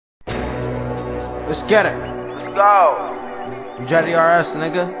Let's get it. Let's go. Jettis R Us,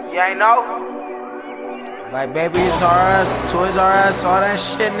 nigga. You ain't know? Like Babies R Us, Toys R Us, all that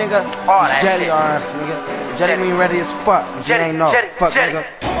shit, nigga. All that Jettis shit. R Us, nigga. Jettis mean ready as fuck. You ain't know. Fuck, nigga.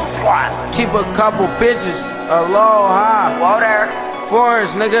 What? Keep a couple bitches aloha. Whoa there.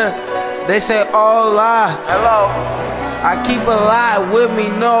 Foreigners, nigga. They say hola. Hello. I keep a lie with me,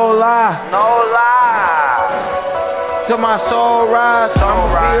 no lie. No lie. Till my soul rise, I'ma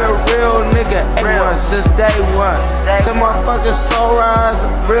be a real nigga. A1 since day one. Till my fucking soul rise,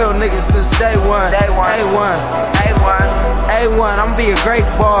 real nigga since day one. A1. I'ma be a great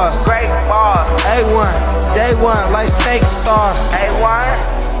boss. Great boss. A1, day one, like steak sauce. A1.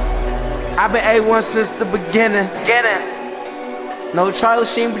 I've been A1 since the beginning. Get it. No Charlie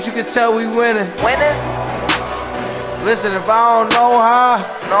Sheen, but you can tell we winning. Winning. Listen, if I don't know her,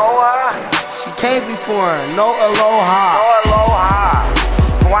 Noah. she can't be foreign. No aloha. No aloha.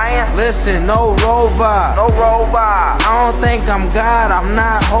 Hawaiian. Listen, no robot. No robot. I don't think I'm God, I'm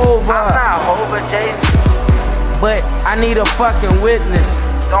not Hova. I'm not Hova, Jason. But I need a fucking witness.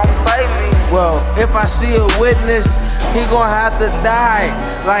 Don't play me. Well, if I see a witness, he gon' have to die.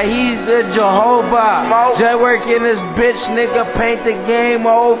 Like he's a Jehovah. Jwork in this bitch, nigga, paint the game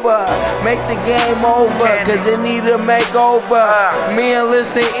over. Make the game over, cause it need a makeover. Me and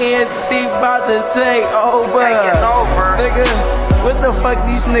Listen ENT about to take over. Taking over. Nigga, what the fuck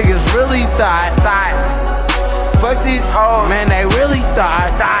these niggas really thought? Fuck these hoes. Man, they really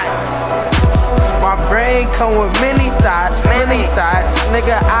thought. My brain come with many thoughts, plenty thoughts.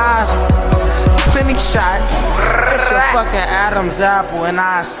 Nigga, eyes, plenty shots. It's a fucking Adam's apple and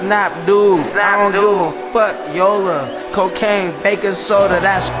I snap, dude. I don't give a fuck, Yola. Cocaine, baking soda,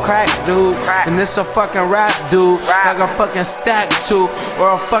 that's crack, dude. And this a fucking rap, dude. Like a fucking stack two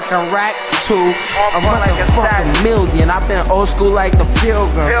or a fucking rack two. A motherfucking million. I've been old school like the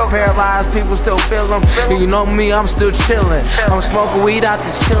Pilgrims. Paralyzed people still feel them. You know me, I'm still chillin'. I'm smoking weed out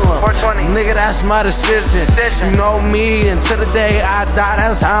the chillin'. Nigga, that's my decision. You know me until the day I die,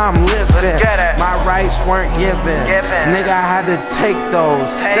 that's how I'm living. My rights weren't given. Nigga, I had to take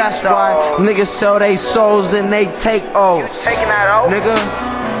those. That's why niggas sell they souls and they take oaths. Nigga,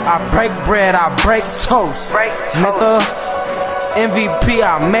 I break bread, I break toast. Nigga, MVP,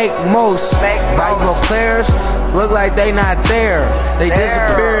 I make most. Bible players look like they not there. They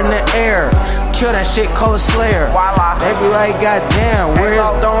disappear in the air. Kill that shit, call a slayer. They be like, goddamn, where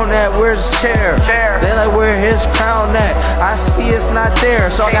his throne at? Where's his chair? They like, where his crown at? I see it's not there,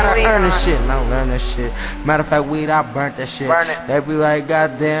 so I gotta earn this shit. And I don't earn that shit. Matter of fact, weed, I burnt that shit. They be like,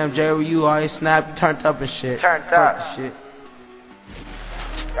 goddamn, Jay, you always snap, turned up and shit. Fuck the shit.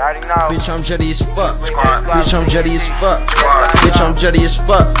 Bitch, I'm Jettis as fuck. Bitch, I'm Jettis as fuck. Bitch, I'm Jettis as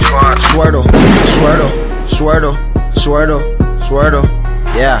fuck. Swirtle, swirtle, swirtle, swirtle, swirtle.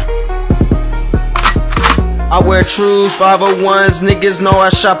 Yeah. I wear trues, 501s, niggas know I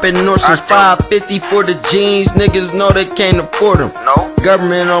shop at Nordstrom's. 550 for the jeans, niggas know they can't afford them.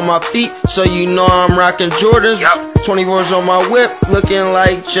 Government on my feet, so you know I'm rocking Jordans. 24s on my whip, looking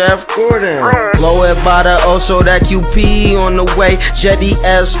like Jeff Gordon. Blow it by the O, so that QP on the way. Jettis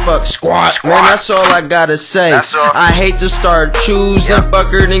as fuck squad, man, that's all I gotta say. I hate to start choosing,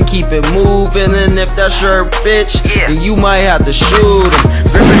 fucker, then keep it moving. And if that's your bitch, then you might have to shoot him.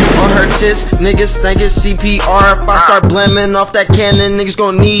 Gripping on her tits, niggas think it's CPR. If I start blamming off that cannon, niggas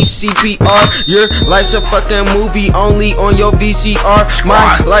gon' need CPR. Your life's a fucking movie, only on your VCR. My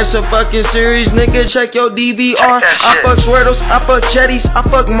life's a fucking series, nigga, check your DVR. I fuck Swirtles, I fuck Jettis, I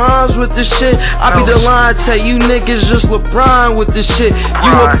fuck moms with this shit. I be the line, tell you niggas just LeBron with this shit.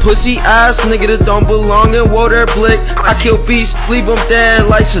 You a pussy ass nigga that don't belong in Water Blick. I kill beasts, leave them dead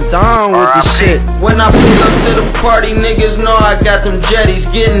like Saddam with this shit. When I pull up to the party, niggas know I got them Jettis.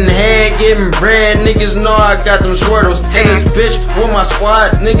 Getting head, getting bread, niggas know I got them Swirtles. In this bitch with my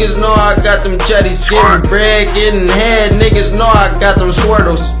squad, niggas know I got them Jettis. Getting bread, getting head, niggas know I got them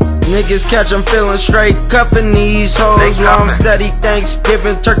Swirtles. Niggas catch 'em feeling straight, cuffin' these hoes while I'm steady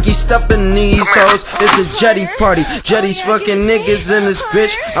Thanksgiving turkey stuffing these hoes. It's a Jetty party, Jettis fucking niggas in this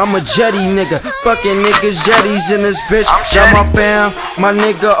bitch. I'm a Jetty nigga, fucking niggas Jettis in this bitch. Got my fam, my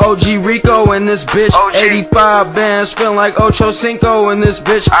nigga OG Rico in this bitch. 85 bands, feeling like Ocho Cinco in this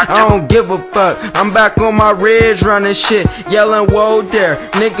bitch. I don't give a fuck, I'm back on my ridge running shit, yelling whoa there.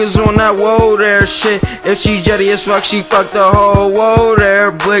 Niggas on that whoa there shit. If she Jetty as fuck, she fuck the whole whoa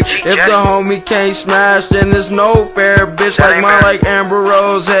there blick. If the homie can't smash, then there's no fair. Bitch like mine, like Amber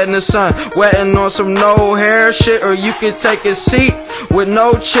Rose, head in the sun, wetting on some no hair shit. Or you can take a seat with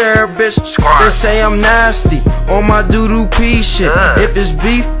no chair, bitch. They say I'm nasty on my doo-doo pee shit. If it's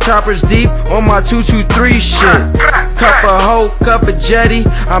beef, choppers deep on my 223 shit. Cup of hoe, cup of jetty,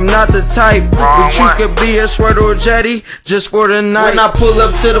 I'm not the type, but you could be a sweater or jetty just for the night. When I pull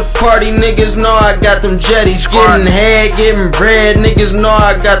up to the party, niggas know I got them jetties. Getting head, getting bread, niggas know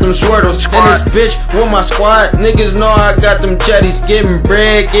I got them swirtles. And this bitch with my squad, niggas know I got them jetties. Getting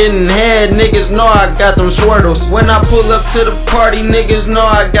bread, getting head, niggas know I got them swirtles. When I pull up to the party, niggas know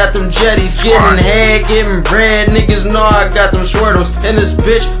I got them jetties. Getting head, getting bread, niggas know I got them swirtles. And this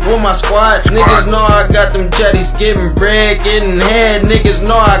bitch with my squad, niggas know I got them jetties. Getting bread, getting head, niggas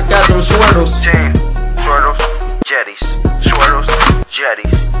know I got them swirtles. Swirtles, jetties, swirtles,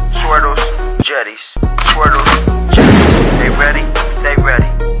 jetties, swirtles, jetties, swirtles, jetties. They ready? They ready.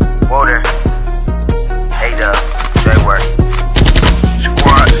 Whoa there. Hey Dub, jwork.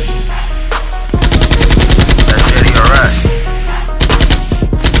 Squad. That's Jettis R Us.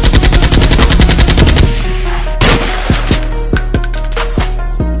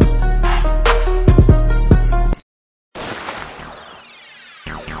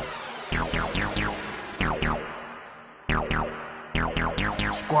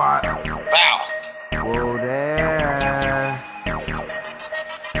 Squad. Bow. Whoa there.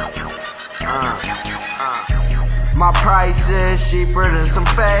 My price is cheaper than some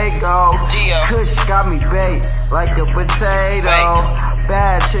Fago. Kush got me baked like a potato.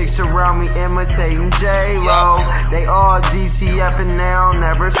 Bad chicks around me imitating J-Lo. They all DTF and now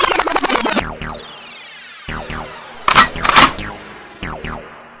never.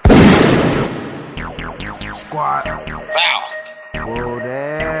 Squad. Bow. Whoa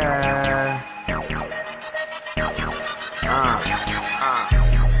there.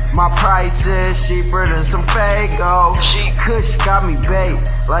 My price is cheaper than some Fago. Kush got me baked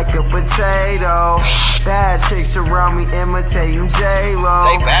like a potato. Bad chicks around me imitating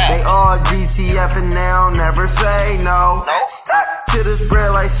J-Lo. They all DTF and now never say no. Stuck to this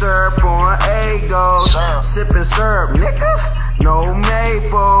bread like syrup on Agos. Sipping syrup, nigga, no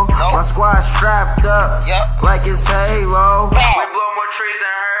maple. My squad strapped up like it's Halo. We blow more trees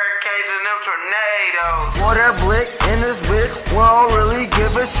than hurricanes and them tornadoes. Water blick in this bitch, we don't really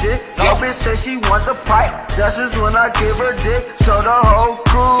give a shit. Yo bitch say she want the pipe, that's just when I give her dick. Show the whole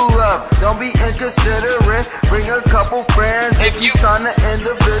crew up, don't be inconsiderate. Bring a couple friends if you tryna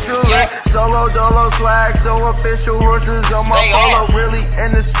individual it. Solo dolo swag, so official horses on my polo. Really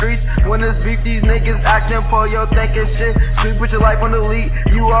in the streets, when it's beef these niggas acting pollo, thinking shit. Sleep with your life on the lead,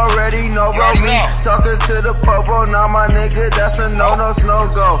 you already know bro. Me talking to the popo, now my nigga, that's a no-no,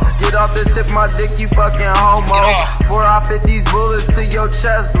 no-go. Get off the tip of my dick, you fucking homo. Before I fit these bullets to your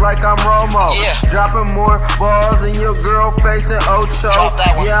chest like I'm Romo. Dropping more balls in your girl facing Ocho.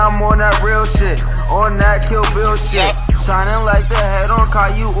 Yeah, I'm on that real shit, on that Kill Bill shit. Shining like the head on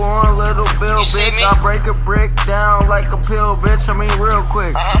Caillou on Little Bill, bitch. I break a brick down like a pill, bitch. I mean real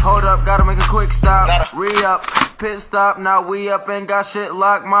quick. Hold up, gotta make a quick stop. Re-up, pit stop, now we up and got shit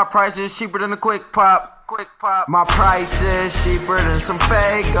locked. My price is cheaper than a quick pop. My price is cheaper than some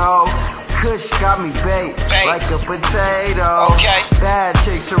Fago. Kush got me baked like a potato. Bad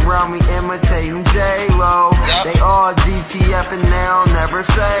chicks around me imitating J-Lo. They all DTF and now never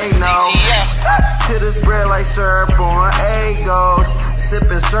say no. Stuck to this bread like syrup on Agos.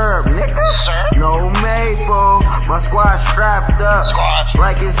 Sipping syrup, nigga, no maple. My squad strapped up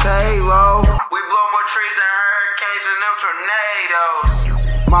like it's Halo. We blow more trees than hurricanes and them tornadoes.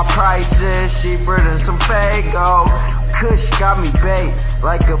 My price is cheaper than some Fago. Kush got me baked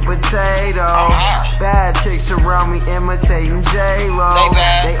like a potato. Bad chicks around me imitating J-Lo.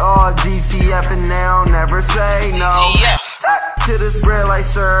 They all DTF and now never say no. Stuck to this bread like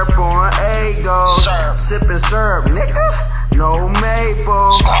syrup on Agos. Sipping syrup, nigga, no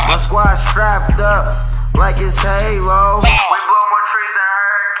maple. My squad strapped up like it's Halo. We blow more trees than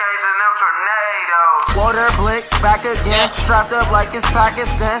hurricanes and them tornadoes. Water blick, back again, strapped up like it's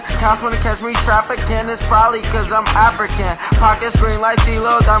Pakistan. Cops wanna catch me trafficking, it's probably cause I'm African. Pockets green like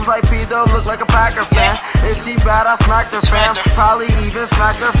CeeLo, diamonds like P-Though, look like a Packer fan. If she bad, I smacked her fam, probably even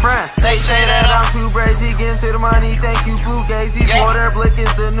smacked her friend. They say that I'm too brazy, getting to the money, thank you Fugazi. Water blick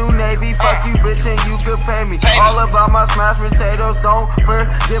is the new Navy, fuck you bitch and you could pay me. All about my smashed potatoes, don't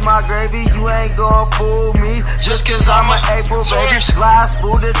forget my gravy. You ain't gon' fool me, just cause I'm an April baby. Last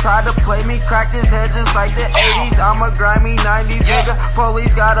fool that tried to play me, cracked his head just like the 80s. I'm a grimy 90s, nigga.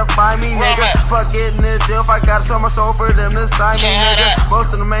 Police gotta find me, nigga. Fuck getting the deal if I gotta sell my soul for them to sign me, nigga.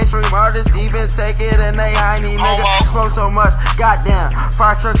 Most of the mainstream artists even take it and they hiney, nigga. Smoke so much, goddamn.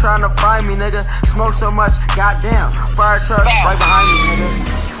 Fire truck trying to find me, nigga. Smoke so much, goddamn. Fire truck right behind me,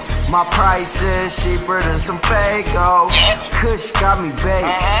 nigga. My price is cheaper than some Fago. Kush got me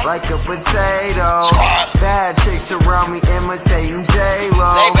baked like a potato. Bad chicks around me imitating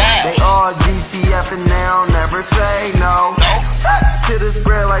J-Lo. They all GTF and they don't never say no. Stuck to this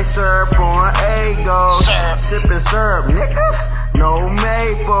bread like syrup on Egos. Sipping syrup, nigga. No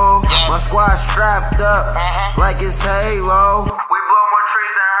maple. My squad strapped up like it's Halo. We blow more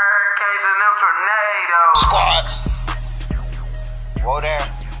trees than hurricanes and them tornadoes. Squad. Whoa there.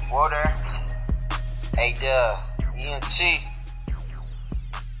 Whoa there. Hey, ENT.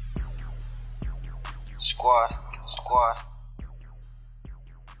 Squad. Squad.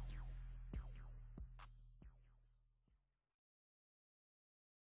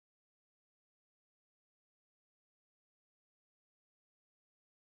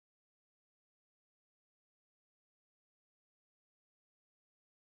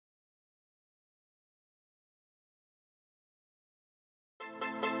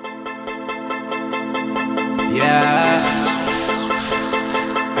 Yeah.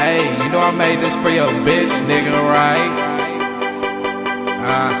 Hey, you know I made this for your bitch, nigga, right?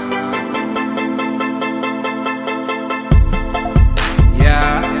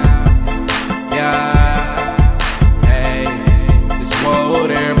 Yeah. Hey, it's whoa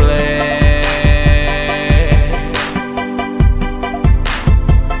there, blade.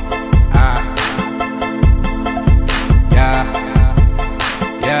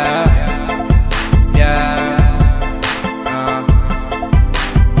 Yeah.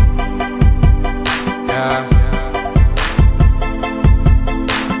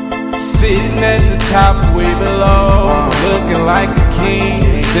 Sitting at the top, we below, looking like a king,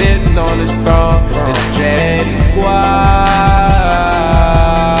 sitting on his throne. It's Jettis Squad.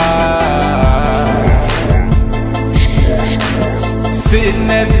 Sitting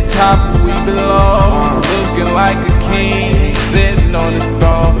at the top, we below, looking like a king, sitting on his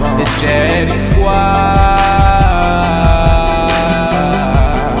throne. It's Jettis Squad.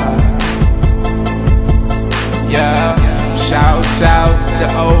 Yeah. Shouts out to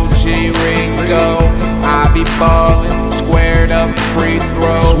OG Ringo. I be ballin', squared up free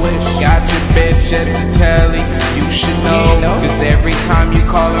throw. Got your bitch at the telly, you should know. Cause every time you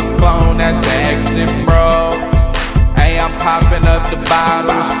call her phone, that's the exit, bro. Hey, I'm popping up the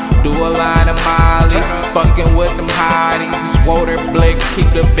bottles, do a line of Molly, fucking with them hotties. It's water blick,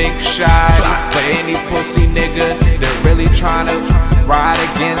 keep the big shot. For any pussy nigga that really tryna ride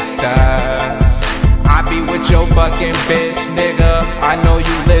against us, I be with your fucking bitch, nigga. I know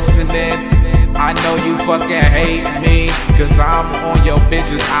you listening. I know you fucking hate me, cause I'm on your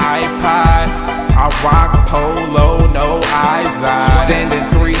bitch's iPod. I rock polo, no eyes out. Standing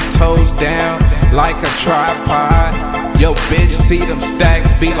 3 toes down like a tripod. Yo bitch see them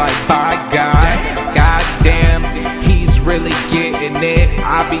stacks, be like, by God. Goddamn, he's really getting it.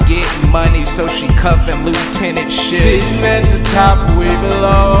 I be getting money, so she cuffing lieutenant shit. Sitting at the top, we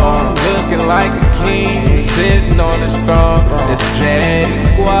below, looking like a king, sitting on his throne. It's Jettis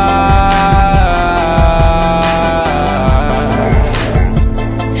Squad.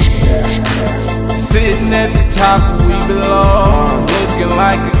 Sitting at the top, we below, looking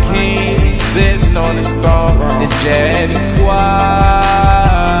like a king, sitting on his throne. It's Jettis Squad.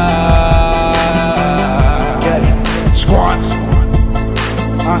 Jettis Squad.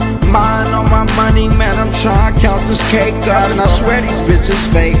 Mine on my money, man, I'm trying to count this cake up. And I swear these bitches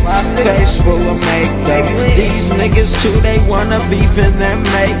fake, face full of makeup. These niggas too, they wanna beef in their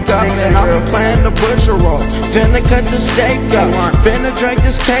makeup. And I'm playing the butcher roll, finna cut the steak up, finna drink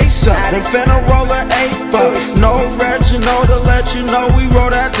this case up, then finna roll an 8 up. No Reginald to let you know we roll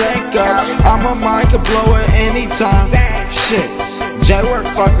that dank up. I'm a mind could blow at any time. Shit, jwork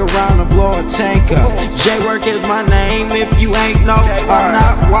fuck around and blow a tank up. Jwork is my name if you ain't know. I'm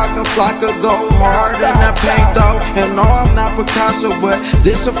not Waka Flocka, go hard in that paint though. And no, I'm not Picasso, but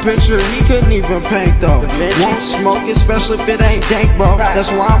this a picture he couldn't even paint though. Won't smoke, especially if it ain't dank, bro.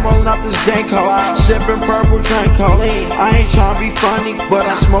 That's why I'm rolling up this dank hoe, sipping purple drink hoe. I ain't tryna be funny, but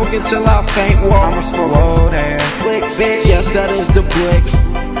I smoke until I faint. Whoa there, yes that is the blick.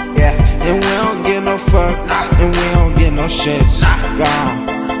 Yeah, and we don't get no fucks, and we don't get no shits. Gone.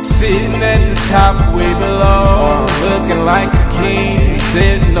 Sitting at the top, we below, looking like a king,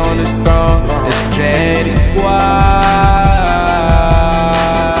 sitting on his throne. It's Jettis Squad.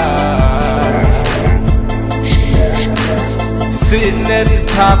 Sitting at the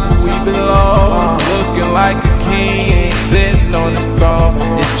top where we belong. Looking like a king, sitting on his throne.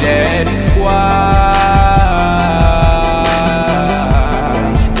 It's Jettis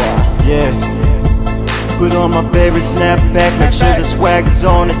Yeah. Put on my favorite snapback, make sure the swag is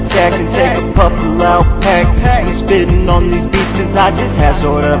on attack, and take a puff of loud pack. I'm spitting on these beats cause I just have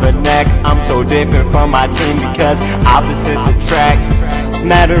sort of a knack. I'm so different from my team because opposites attract.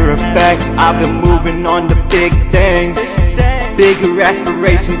 Matter of fact, I've been moving on to big things. Bigger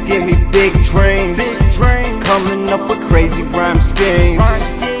aspirations give me big dreams. Coming up with crazy rhyme schemes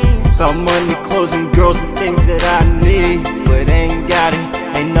about money, clothes, and girls, and things that I need, but ain't got it.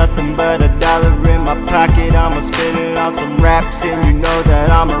 Ain't nothing but $1 in my pocket. I'ma spend it on some raps, and you know that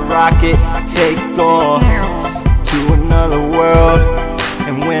I'ma rock it. Take off to another world,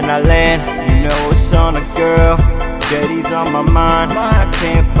 and when I land, you know it's on a girl. Jettis on my mind, I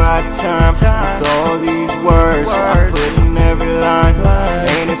can't buy time with all these words I put in every line.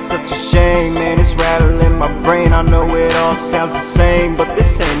 Ain't it such a shame, man, it's rattling my brain. I know it all sounds the same, but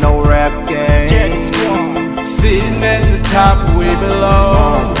this ain't no rap game. Sitting at the top where we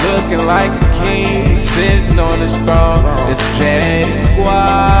belong. Looking like a king, sitting on his throne. It's Jettis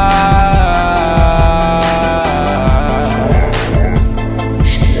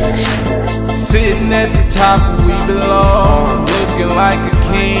Sitting at the top where we belong. Looking like a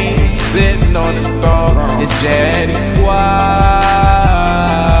king, sitting on his throne. It's Jettis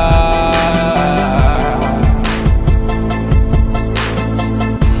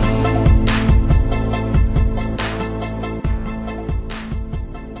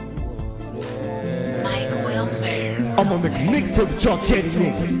I'ma make a mix of the Chalk Jetty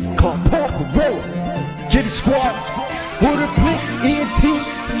niggas called Park Roll. Jetty Squad, Water Blink, ENT.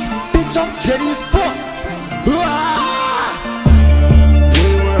 Bitch, I'm Jetty as fuck. We were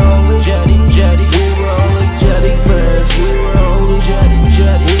only Jetty. We were only Jetty friends. We were only Jetty.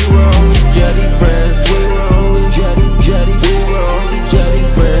 We were only Jetty friends. We were only Jetty. We were only Jetty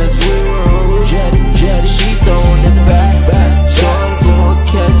friends. We were only Jetty. She throwing it back. So I'm gonna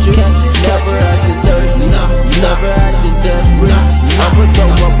catch her. Never acting thirsty. Never acting desperate. I'ma throw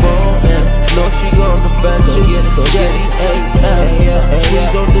my ball and know she gonna fetch it. Jetty,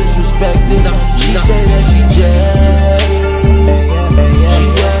 please don't disrespect it. She say that she Jetty. She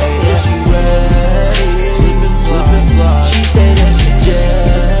wet and she ready. Slippin' slide. She say that she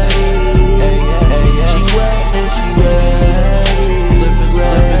Jetty. She wet and she ready. Slippin'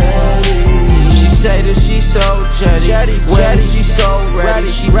 slide. She say that she so Jetty. She so ready.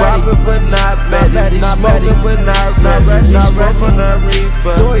 She robbin' but not ready. Smoking but not ready. Smoking a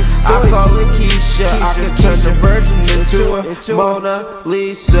reefer. I call it Keisha. I can turn the virgin into a Mona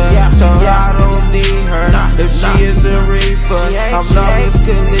Lisa. Told her I don't need her if she is a reefer. I'm not Wiz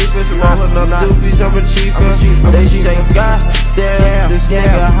Khalifa, rolling up doobies, I'm a cheaper. They say, God damn, this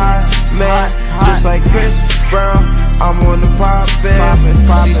nigga hot, man, just like Chris Brown. I'm on the poppin'.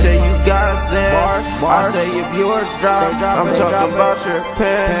 She say you got Zans. I say if yours drop, I'm talking about your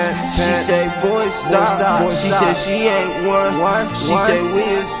pants. She say boy stop. She say she ain't one. She say we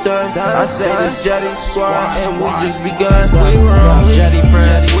is done. I say this Jetty squad and we just begun. We were only Jetty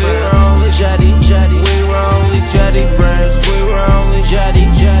friends. We were only Jetty. We were only Jetty friends. We were only Jetty.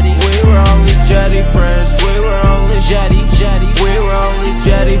 We were only Jetty friends. We were only Jetty. We were only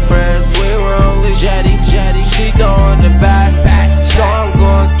Jetty friends. We were only Jetty. She throwing the back, so I'm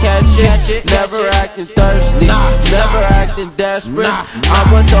gonna catch it. Never acting thirsty, never acting desperate.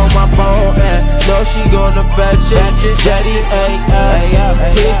 I'ma throw my phone and know she gonna fetch it. Jetty,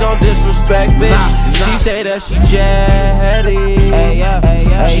 please don't disrespect me. She say that she Jetty.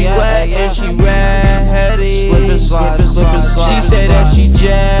 She wet and she ready. Slippin' slide. She say that she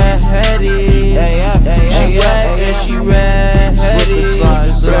Jetty. She wet and she ready.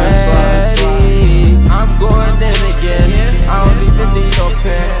 Slippin' slide. I'm going in again. I don't even need no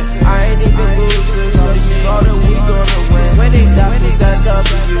pen. I ain't even losing, so you know that we gonna win. That's what that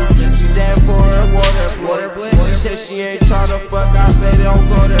W stand for a water blitz. She said she ain't tryna fuck. I say don't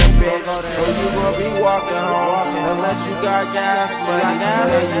go there, bitch. Or you gon' be walking home unless you got gas money.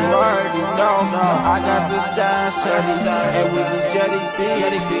 And you already know I got the stash, and we be Jetty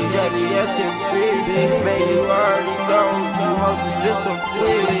S can be. Man, you already know you hoes is just some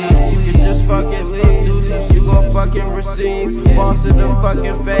fleas. You can just fucking leave. You gon' fucking receive. Boss in the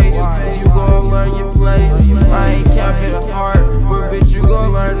fucking face. You gon' learn your place. I ain't capping hard, but bitch, you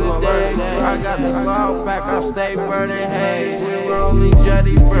gon' learn today. I got this loud pack, I stay burning haze. We were only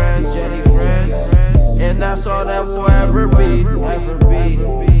Jetty friends. And that's all that will ever be.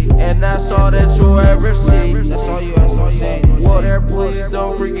 And that's all that you'll ever see. That's all you ever see. Water, please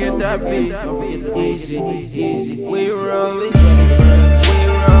don't forget that beat. Easy. We were only Jetty friends.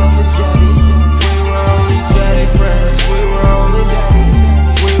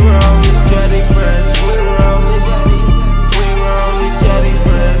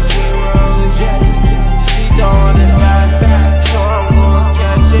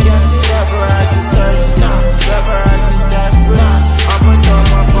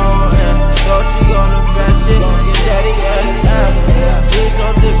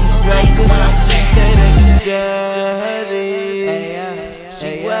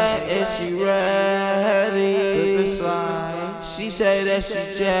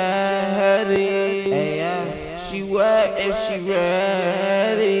 Jettis. She wet and she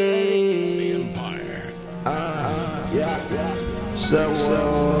ready. So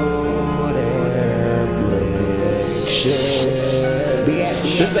there, blick shit.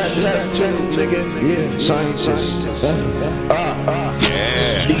 Is that test too, nigga? Yeah, scientists. Yeah.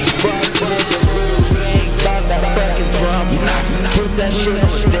 These fuck niggas really ain't got that fucking drama. Put that shit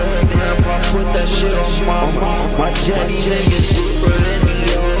on the dead grandpa. Put that shit on mama. My jetty niggas deeper than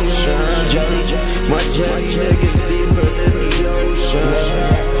the ocean. My jetty niggas deeper than the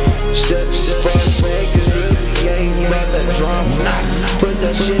ocean. Said these fuck niggas really ain't got that drama. Put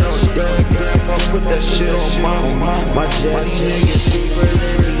that shit on the dead grandpa. Put that shit on mama. My jetty niggas deeper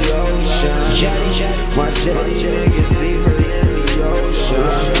than the ocean. My jetty niggas deeper than the ocean.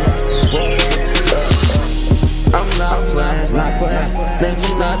 I'm not playing,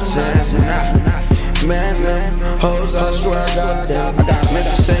 niggas not saying. Man, hoes, I swear I got them. Make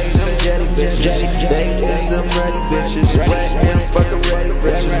you say some jetty bitches. They is them ready bitches. Wet and fucking ready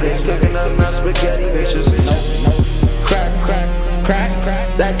bitches. They cooking up not spaghetti bitches. Crack,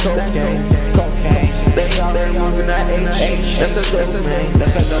 that cocaine. They out there moving that H. That's a dope man.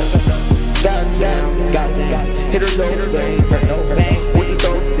 Goddamn. Hit her dope bang. With the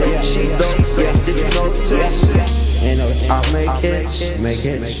dope thing. She dope. Did you know the taste? I make hits.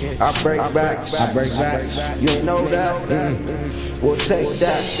 I break backs. You ain't know that? Well, take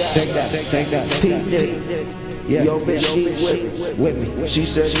that. Pete Diddy. Yo, bitch, she with me. She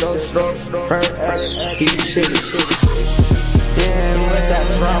said no stroke. Her ex, he shitty. Yeah, with that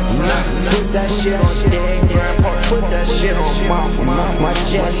drop. Put that shit on dead grandpa. Put that shit on mama. My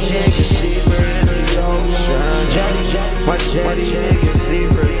jetty niggas deeper in the ocean. My jetty niggas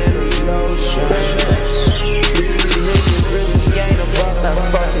deeper in the ocean. That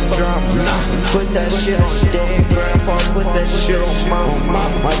fucking drama. Put that shit on dead grandpa. Put that shit on mama.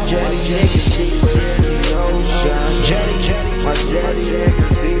 My jetty niggas deeper in the ocean. My jetty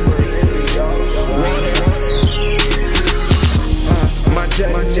niggas deeper in the ocean. My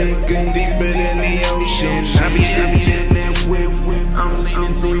jetty niggas deeper than the ocean. I be sitting in that whip. I'm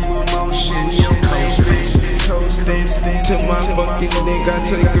leaning through emotion. Yo, toasting to my fucking nigga. I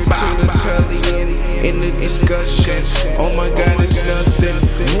take her to the telly in the discussion. Oh my God, it's nothing.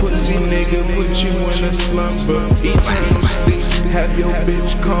 Pussy nigga, put you in a slumber. Eternal sleep. Have your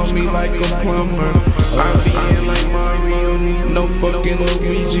bitch call me like a plumber. I be in like Mario, no fucking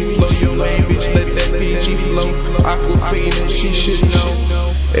Luigi flow. Your main bitch, let that PG flow. Aquafina, she should know.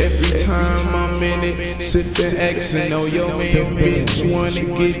 Every time I'm in it, sip the X and know your man bitch wanna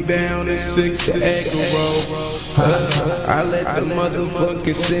get down and sick the egg roll. I let the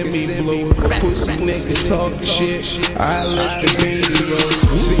motherfucker send me blue. Pussy nigga talk shit. I let the beanie roll.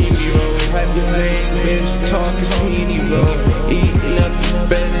 See me roll. Have your name is talking teeny roll. Eating up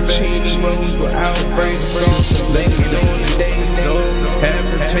fettuccine rolls without freight sauce. Laying on the days off. Have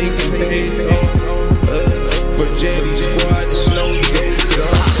her taking days off. For Jetty Squad, it's no days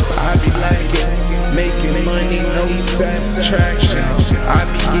off. I be like it, making money, no satisfaction. I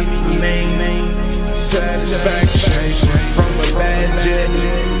be getting main satisfaction from a bad jet,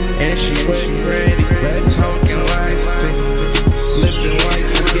 and she wasn't ready. Talking like slipping like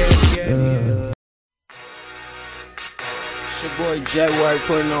spaghetti. It's your boy jwork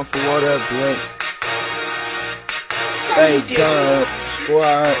putting on for What Up, Blick. Hey, Dub,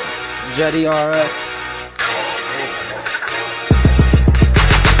 Squad, Jettis R Us.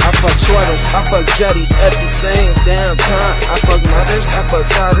 I fuck sweaters, I fuck jetties at the same damn time. I fuck mothers, I fuck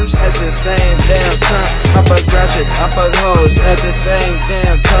daughters at the same damn time. I fuck ratchets, I fuck hoes at the same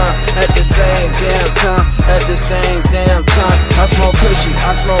damn time. At the same damn time, at the same damn time. I smoke cushy,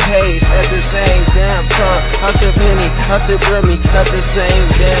 I smoke haze at the same damn time. I sip Henny, I sip Remy at the same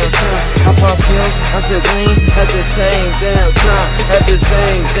damn time. I pop pills, I sip lean at the same damn time. At the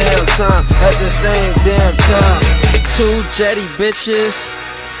same damn time, at the same damn time. Two jetty bitches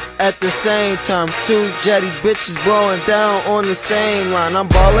at the same time, two jetty bitches blowing down on the same line. I'm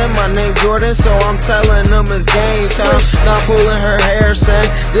ballin', my name Jordan, so I'm telling them it's game time. Now I'm pulling her hair, saying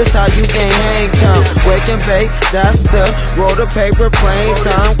this how you can hang time. Wake and bake, that's the roll the paper plain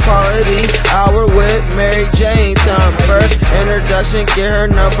time. Quality hour with Mary Jane time. First introduction, get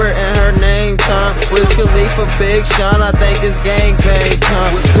her number and her name time. Wiz Khalifa, Big Sean, I think it's gang bang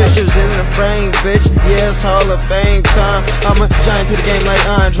time. Pictures in the frame, bitch, yeah, it's Hall of Fame time. I'm a giant to the game like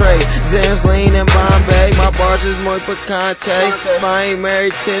Andre. straight. Zans lean in Bombay, my bars is muy picante. If I ain't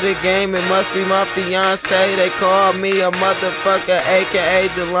married to the game, it must be my fiance. They call me a motherfucker, aka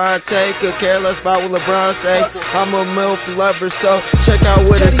Delonte. Could care less about what LeBron say. I'm a MILF lover, so check out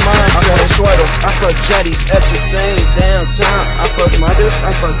what his mom say. I fuck Sweaters, I fuck Jettis at the same damn time. I fuck mothers,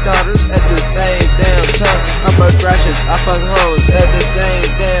 I fuck daughters at the same damn time. I fuck ratchets, I fuck hoes at the same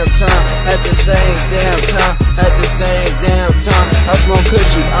damn time. At the same damn time, at the same damn time. I smoke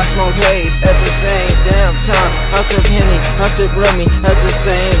cushy, I smoke haze at the same damn time. I sip Henny, I sip Remy at the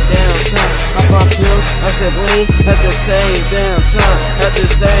same damn time. I pop pills, I sip lean at the same damn time. At the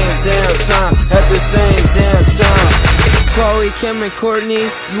same damn time, at the same damn time. Chloe, Kim, and Courtney,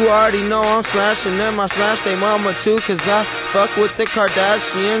 you already know I'm slashing them. I slash they mama too, cause I fuck with the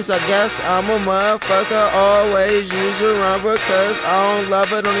Kardashians. I guess I'm a motherfucker, always use a rubber, cause I don't love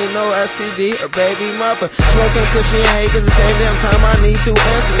it, don't need no STD or baby mother. Smoking cushy and hate at the same damn time, I need two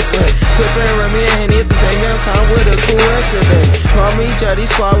answers with. Sipping Remy and Henny at the same damn time with a coincidence. Call me Jetty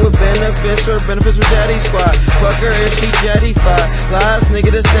Squad with benefits for Jetty Squad. Fuck her if she Jettified. Last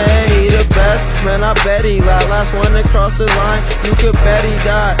nigga to say he the best, man I bet he lied. Last one to cross the line, you could bet he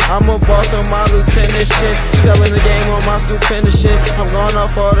died. I'm a boss on my lieutenant shit, selling the game on my stupendous shit. I'm going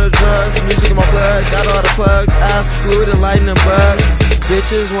off all the drugs, music in my blood, got all the plugs, ass fluid and lightning bug.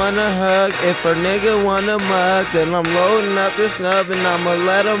 Bitches wanna hug, if a nigga wanna mug, then I'm loading up this snub and I'ma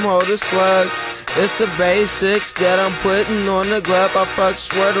let him hold a slug. It's the basics that I'm putting on the glove. I fuck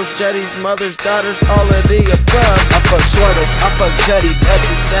Swirtles, Jetties, mothers, daughters, all of the above. I fuck Swirtles, I fuck Jetties at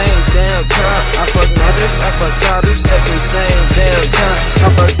the same damn time. I fuck mothers, I fuck daughters at the same damn time. I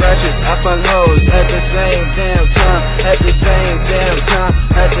fuck ratchets, I fuck hoes at the same damn time. At the same damn time,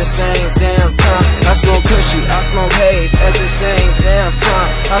 at the same damn time. I smoke cushy, I smoke haze at the same damn time.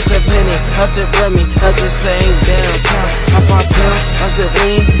 I sip Henny, I sip Remy at the same damn time. I pop pills, I sip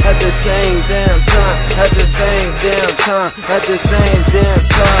lean at the same damn time. At the same damn time, at the same damn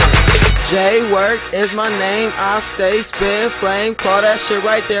time. Jwork is my name, I stay spitting flame. Call that shit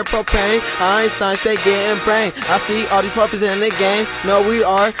right there propane. Einstein stay getting brain. I see all these puppies in the game. No, we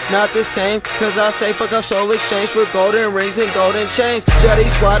are not the same, cause I say fuck up soul exchange for golden rings and golden chains. Jetty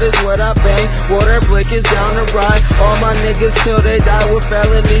Squad is what I bang. Water blick is down the ride. All my niggas till they die with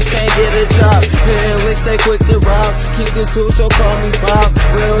felonies can't get a job. Hitting licks, they quick to rob. Keep the two, so call me Bob.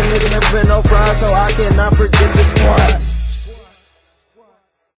 Real nigga never been no fraud, so I cannot forget the squad.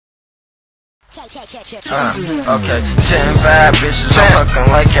 Okay, 10 bad bitches, I'm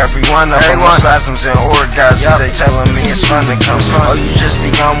fucking like every one of them. Spasms and orgasms, they telling me it's fun to come. Oh, you just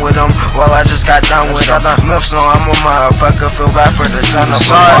begun with them, well I just got done with them. Milfs know I'm a motherfucker, feel bad for the son of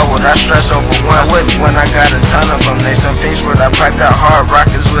them. Why would I stress over one with when I got a ton of them? They some fiends where I pipe that hard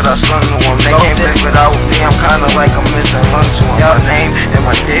rockers with I slung to them. They can't live without me, I'm kinda like I'm missing lungs to them. My name and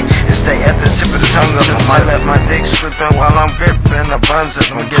my dick, and stay at the tip of the tongue of them. I let my dick slipping while I'm gripping the buns of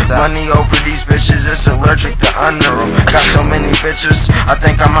them. Money over these bitches, it's allergic to under them. Got so many bitches, I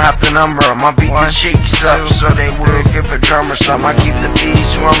think I'ma have to number them. I beat the cheeks up so they would give a drum or something. I keep the bees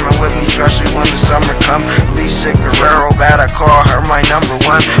swarming with me, especially when the summer come. Lisa Guerrero, bad, I call her my number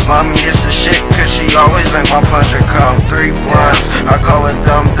one. Mommy is the shit, cause she always make my plunger come. 3 blunts, I call it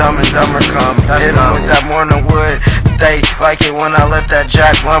dumb, dumb and dumber come. Hit 'em with that morning wood. They like it when I let that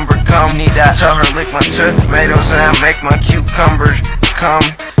jack lumber come. Need that. Tell her lick my tomatoes and make my cucumbers come.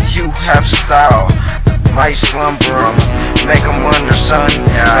 You have style, might slumber 'em, make 'em wonder, son.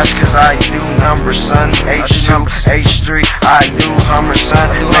 That's cause I do numbers, son. H2, H3, I do Hummer,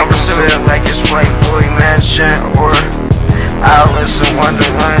 son. Make 'em feel like it's Playboy Mansion or Alice in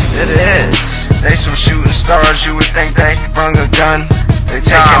Wonderland. It is. They some shooting stars, you would think they brung a gun. They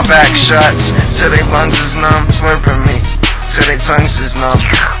taking back shots till they lungs is numb, slurping me till they tongues is numb.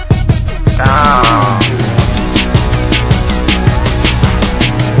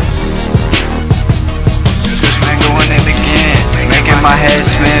 My head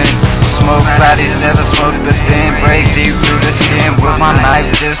spin, smoke cloudies, never smoke the thin. Break deep through the skin with my knife,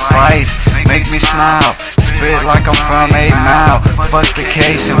 just slice. Make me smile, spit like I'm from 8 Mile. Fuck the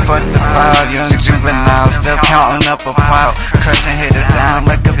case and fuck the file. Young juvenile, still counting up a pile. Crushing hitters down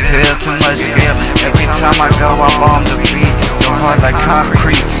like a pill, too much skill. Every time I go, I bomb the beat. Go hard like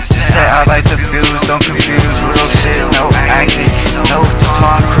concrete. Just say I like the fuse, don't confuse. Real shit, no acting, no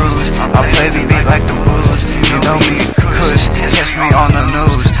Tom Cruise. I play the beat like the blues. You know me, Kush, catch me on the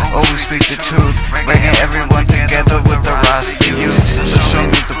news. Always speak the truth, bringing everyone together with the roster youth. So show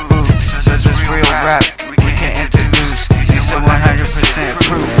me the proof, cause it's real rap we can introduce. It's a 100%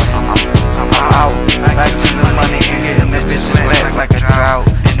 proof. I'm out, back to the money and getting the bitches wet like a drought.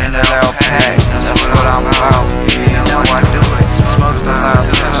 In the loud pack, that's what I'm about. You know how I do it, smoke the loud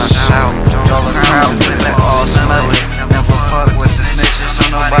till I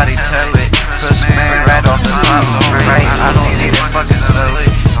right. I don't need a fucking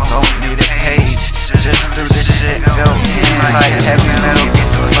split, don't need a page. Just through this shit, go in like heavy metal. Get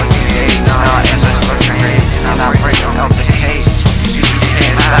the fucking gauge, now in this fucking rage, and I'm breaking out the cage. You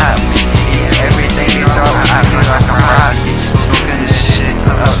can't stop me. Everything you throw, I feel like I'm rocky. Smoking this shit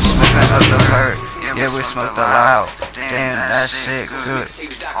up, smoking up the hurt. Yeah, we smoked the loud. Damn, that shit good.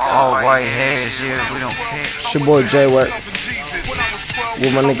 All white hairs, yeah, we don't care. It's your boy jwork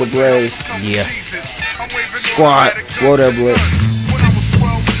with my nigga Blaze. Yeah. Squad, Water Blick.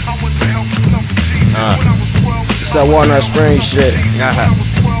 It's that Walnut Springs shit.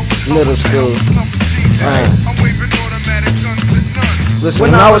 Middle school. Listen,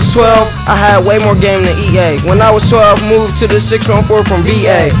 when I was 12, I had way more game than EA. When I was 12, moved to the 614 from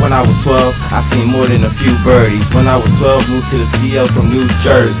VA. When I was 12, I seen more than a few birdies. When I was 12, moved to the CL from New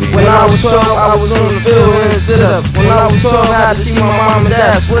Jersey. When I was 12, I was on the field in sit-ups. When I was 12, I had to see my mom and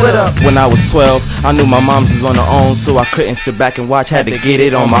dad split up. When I was 12, I knew my mom's was on her own, so I couldn't sit back and watch, had to get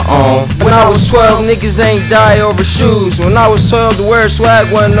it on my own. When I was 12, niggas ain't die over shoes. When I was 12, the word swag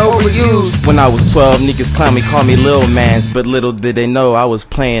wasn't overused. When I was 12, niggas clown me, call me Lil Mans, but little did they know I was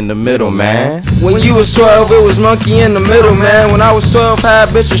playing the middle, man. When you was 12, it was monkey in the middle, man. When I was 12, had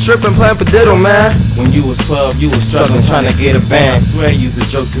bitches stripping, playing padiddle, man. When you was 12, you was struggling, trying to get a band. I swear you's a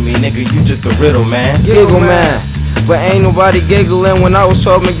joke to me, nigga, you just a riddle, man. Giggle, man. But ain't nobody giggling. When I was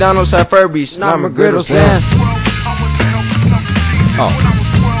 12, McDonald's had Furbies, not McGriddles, man. Oh.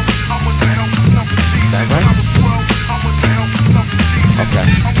 That right? Okay.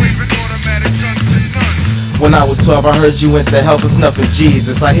 When I was 12, I heard you went to hell for snuffing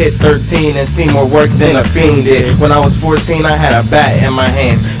Jesus. I hit 13 and seen more work than a fiend did. When I was 14, I had a bat in my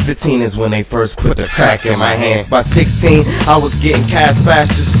hands. 15 is when they first put the crack in my hands. By 16, I was getting cash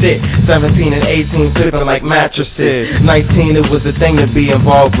fast as shit. 17 and 18, flipping like mattresses. 19, it was the thing to be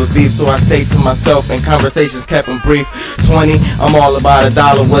involved with beef, so I stayed to myself and conversations kept them brief. 20, I'm all about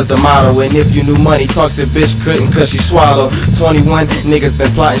 $1 was the motto. And if you knew money talks, a bitch couldn't cause she swallowed. 21, niggas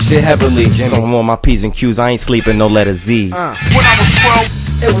been plotting shit heavily. I'm on my P's and Q's, I ain't sleeping, no letter Z's. When I was 12,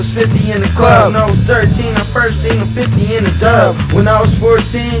 it was 50 in the club. When I was 13, I first seen a 50 in the dub. When I was 14,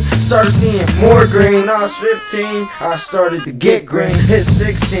 started seeing more green. I was 15, I started to get green. Hit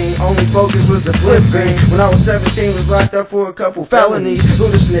 16, only focus was the flip green. When I was 17, was locked up for a couple felonies. Who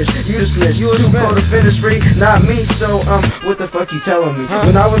the snitch? You the snitch. You was too cold to finish free, not me. So what the fuck you telling me?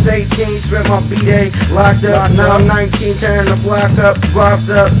 When I was 18, spent my B-day locked up. Now I'm 19, tearing the block up, guapped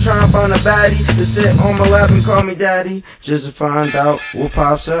up, trying to find a baddie to sit on my lap and call me daddy, just to find out what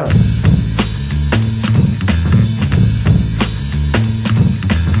pops up.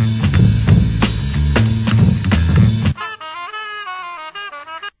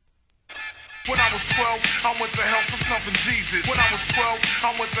 when I was 12, I went to hell for snuffing Jesus. When I was 12,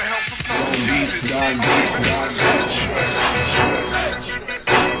 I went to hell for snuffing Jesus.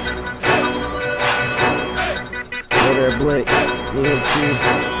 Hey there, Blake. Me and Chief.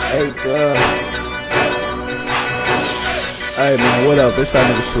 Hey, Hey man, what up? It's that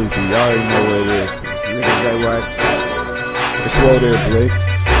nigga Sleepy. Y'all already know what it is. nigga jwork. It's Roll there, Blake.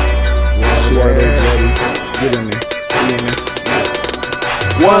 Swore there, Jetty. Get in there. Get in there.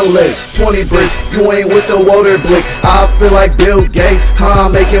 One leg, 20 bricks, you ain't with the water blick. I feel like Bill Gates, I'm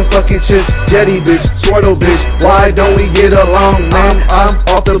making fucking chips. Jetty bitch, Swirtle bitch, why don't we get along, man? I'm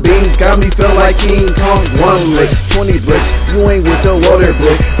off the beans, got me feel like King Kong. One leg, 20 bricks, you ain't with the water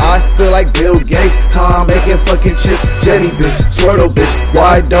blick. I feel like Bill Gates, I'm making fucking chips. Jetty bitch, Swirtle bitch,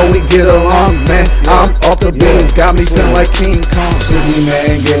 why don't we get along, man? I'm off the beans, got me feel like King Kong. City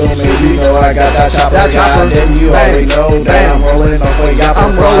man, get on me, you know I got that chopper. That chopper, then you already know that I'm rolling off a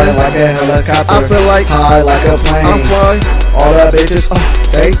yapper. I'm rolling like a helicopter. I feel like high like a plane. I'm flying. All the bitches,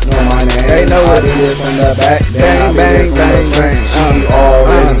 they know my name. They know I it. be it from the back, Bang, bang, bang, bang. She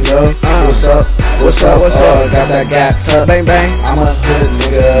already know what's up, what's up, what's up. Got that gap tuck, Bang, bang. I'm a hood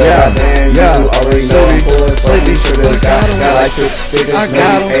nigga. Yeah, Goddamn, yeah. you already know I'm pulling from Sleepy, these triggers. Got like 6 figures, I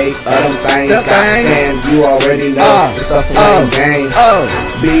got 'em. maybe 8 of them things. The things. Goddamn, you already know the stuff from the game.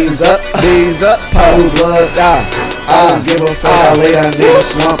 Bees up, puddle blood. I don't give a fuck. I lay that nigga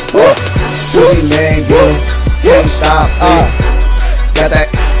slump. City man, good, can't stop. Got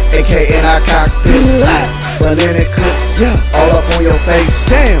that AK and I cocked it. Banana clips, all up on your face.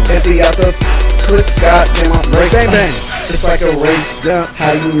 Damn. Empty out the clips, goddamn, I'm racing. Bang, bang. It's like a race,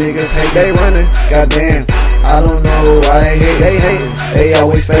 how you niggas hate. They running. Goddamn, I don't know why they hate. They hating. They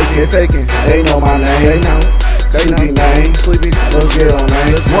always faking. Faking. They know my name. They know. Sleepy name, sleepy, let's get on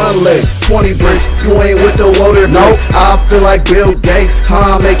name. One leg, 20 bricks, you ain't with the water, nope. I feel like Bill Gates,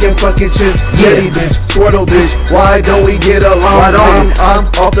 huh? Making fucking chips. Jetty bitch, Swirtle bitch, why don't we get along? I'm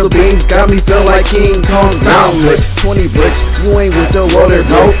off the beans, got me feel like King Kong. Down leg, 20 bricks, you ain't with the water,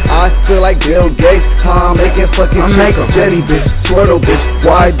 nope. I feel like Bill Gates, huh? Making fucking chips. Jetty bitch, Swirtle bitch,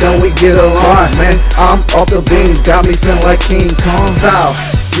 why don't we get along? Man, I'm off the beans, got me feeling like King Kong. Bow.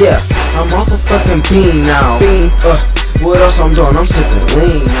 Yeah, I'm off the fucking bean now. What else I'm doing? I'm sipping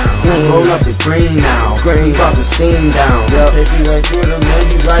lean now. Roll up the green now. Green about to steam down. If you like Jordan, man,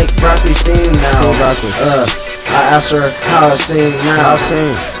 you like broccoli steam now. I asked her how it seemed now.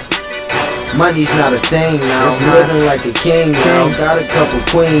 Money's not a thing now. I'm living like a king now. Got a couple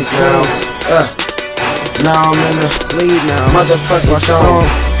queens now. Now I'm in the lead now. Motherfucking dome.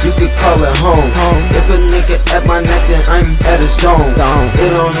 You could call it home. If a nigga at my neck, then I'm at his dome.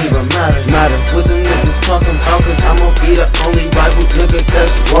 It don't even matter what them niggas talking about, cause I'ma be the only rival nigga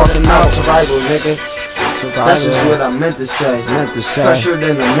that's walking out. Survival, nigga. That's just what I meant to say. Fresher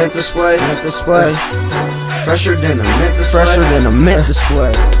than a mint display. Fresher than a mint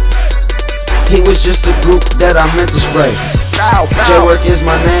display. He was just a group that I meant to spray. Jwork is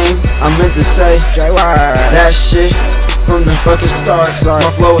my name, I meant to say that shit from the fucking start.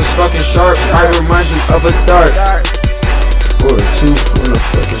 My flow is fucking sharp, I remind you of a dart or a tooth from the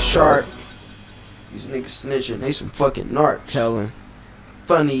fucking shark. These niggas snitching, they some fucking narc telling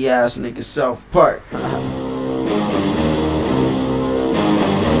funny ass niggas South Park.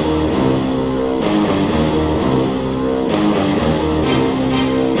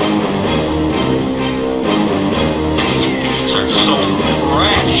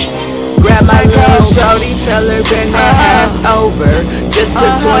 Grab my little shorty, tell her bend that ass over. Just put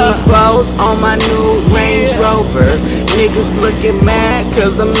 20 flows on my new Range Rover. Niggas looking mad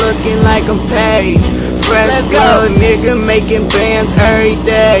cause I'm looking like I'm paid. Fresh good nigga making bands every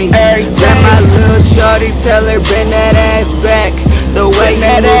day. Grab my little shorty, tell her bend that ass back. The way you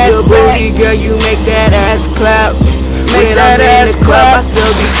move your booty, girl, you make that ass clap. When I'm in the club, I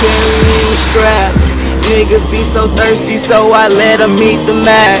still be carrying strap. Niggas be so thirsty, so I let them eat the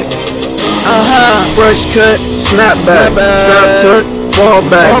Mac. Fresh cut, snapback, strap tuck, fall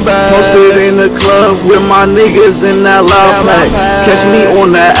back. Posted in the club with my niggas in that loud pack. Catch me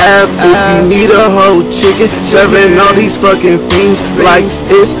on the app if you need a whole chicken. Serving all these fucking fiends like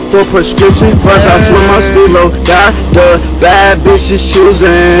it's for prescription. First I swear my stilo got the bad bitches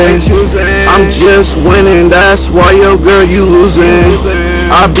choosing. I'm just winning, that's why yo girl you losing.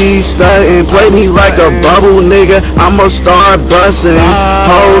 I be stuntin', play me like a bubble nigga, I'ma start bustin'.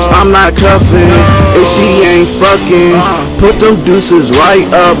 Hoes, I'm not cuffin', if she ain't fucking. Put them deuces right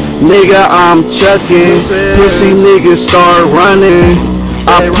up, nigga, I'm chuckin'. Pussy niggas start running.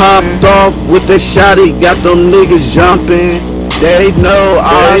 I popped off with the shotty, got them niggas jumping. They know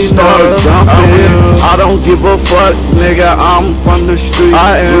I start jumping. I don't give a fuck, nigga, I'm from the streets.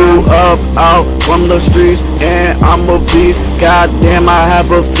 I grew up out from the streets, and I'm a beast. Goddamn, I have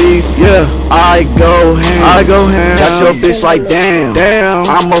a feast. Yeah, I go ham. Got your bitch like damn,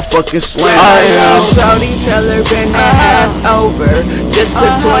 I'm a fucking slam. Shorty, tell her bend that ass over. Just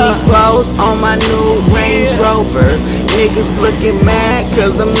put 20 flows on my new Range Rover. Niggas looking mad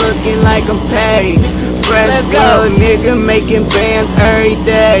cause I'm looking like I'm paid. Fresh good nigga making bands every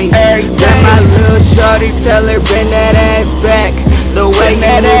day. Grab my little shorty, tell her bend that ass back. The way you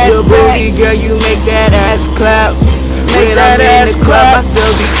move your booty, girl, you make that ass clap. When I'm in the club, I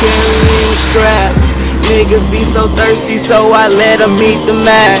still be carrying strap. Niggas be so thirsty, so I let them eat the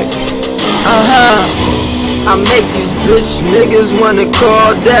Mac. I make these bitch niggas wanna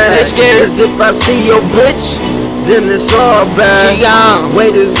call that. They scared as if I see your bitch, then it's all bad. She gone,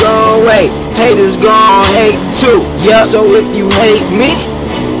 waiters gon' wait, haters gon' hate too. So if you hate me,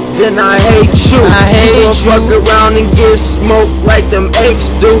 then I hate you. You gon' fuck around and get smoked like them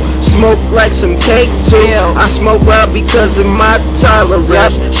apes do. Smoke like some cake too. I smoke loud because of my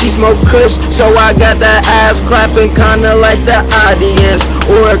tolerance. She smoke kush, so I got that ass clapping, kinda like the audience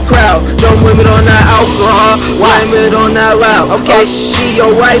or a crowd. Don't limit on that alcohol, limit on that loud. Okay, she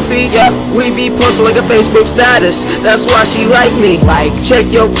your wifey, we be posting like a Facebook status. That's why she like me. Check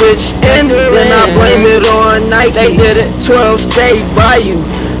your bitch in, then I blame it on Nike. They did it. 12 stay by you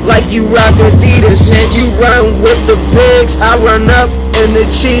like you rock Adidas. You run with the pigs, I run up in the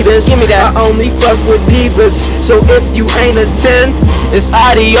cheetahs. Give me that. I only fuck with divas, so if you ain't a 10, it's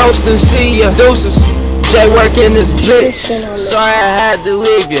adios to see ya. Deuces. Jwork in this bitch. Sorry I had to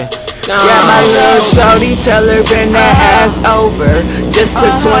leave ya. Grab my little shorty, tell her bend that ass over. Just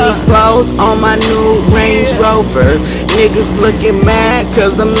put 20 flows on my new Range Rover. Niggas looking mad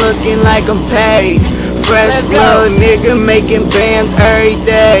cause I'm looking like I'm paid. fresh little nigga making bands every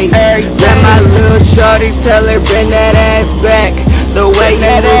day. Let my little shorty tell her bring that ass back. The way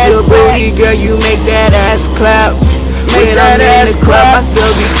you move your booty, girl, you make that ass clap. When I'm in the club, I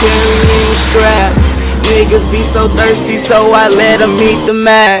still be carrying strap. Niggas be so thirsty, so I let them eat the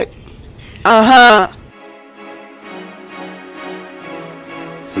Mac.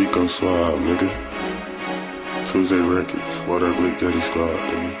 Rico Swab, nigga. Tuesday Records, Water Bleak Jettis Squad,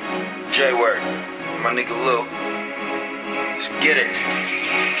 nigga. Jwork, my nigga Lil. Let's get it.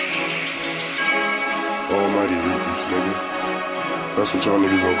 Almighty Rickus, nigga. That's what y'all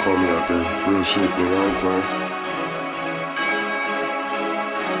niggas gonna call me out there. Real shit, nigga. I ain't playing.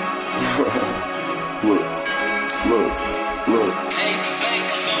 Look.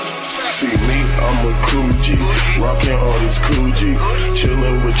 See me, I'm a cool G, rockin' all this cool G,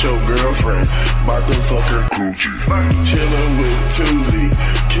 chillin' with your girlfriend, bout to fuck her coochie. Chillin' with Tuesday,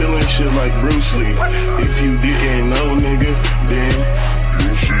 killin' shit like Bruce Lee. If you didn't know, nigga, then you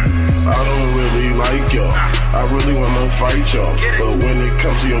see. I don't really like y'all, I really wanna fight y'all, but when it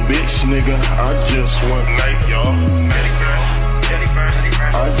comes to your bitch, nigga, I just want night, y'all.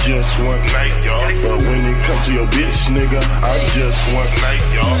 I just want night, y'all. But when it comes to your bitch, nigga, I just want night,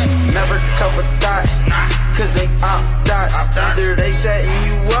 y'all. Never cover thought, cause they op dots. Either they setting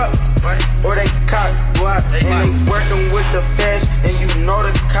you up, or they cock block. And they working with the feds, and you know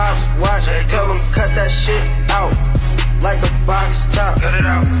the cops watch. Tell them cut that shit out, like a box top.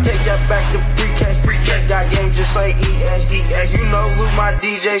 Take that back to pre-K. Got game just like EA. You know Luke, my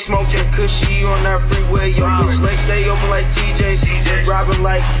DJ, smoking cushy on that freeway. Yo, bitch legs stay open like TJ's. Robbing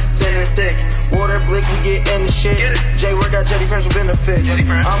like thin and thick. Water blick, we get in the shit. Jwork got Jetty friends with benefits.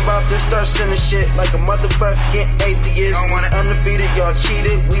 I'm about to start sending shit like a motherfucking atheist. Undefeated, y'all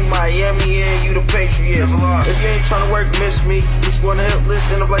cheated. We Miami and you the Patriots. If you ain't tryna work, miss me. Just wanna hit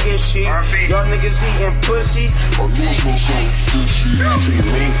list, end up like it's sheep. Y'all niggas eating pussy. See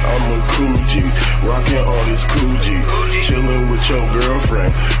me, I'm a cool G, rockin' all this cool G, chillin' with your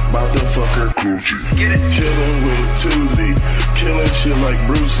girlfriend, bout to fuck her coochie. Chillin' with Tuesday, killin' shit like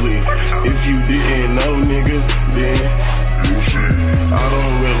Bruce Lee. If you didn't know, nigga, then you see. I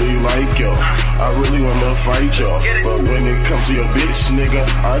don't really like y'all, I really wanna fight y'all, but when it comes to your bitch, nigga,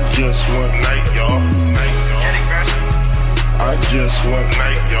 I just want night, y'all. I just want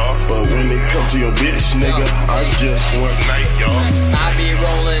night, y'all. But when it comes to your bitch, nigga, I just want night, y'all. I be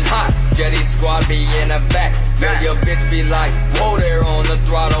rolling hot, Jettis squad be in the back. Girl, your bitch be like, whoa there on the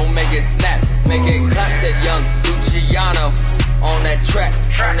throttle, make it snap. Make it clap, said young Luciano. On that track,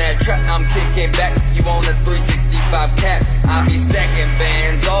 I'm kicking back. You on the 365 cap. I be stacking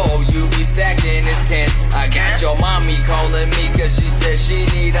bands, oh, you be stacking this can. I got your mommy calling me cause she said she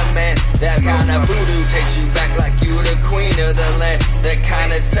need a man. That kind of voodoo takes you back like you the queen of the land. That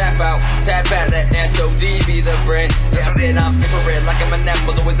kind of tap out, that SOD be the brand. Yeah, I said I'm infrared like Eminem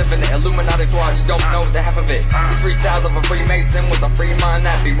was always infinite. Illuminati squad, you don't know the half of it. These freestyles of a Freemason with a free mind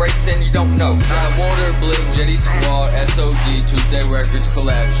that be racing, you don't know. Water Blue, Jettis squad, SOD, Tuesday Records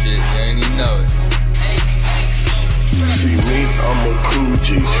collab shit, you ain't even know it. See me, I'm a cool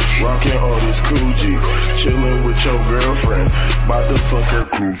G, rockin' all this cool G, chillin' with your girlfriend, bout to fuck her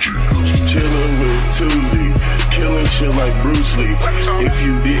coochie. Chillin' with Tuesday, killin' shit like Bruce Lee. If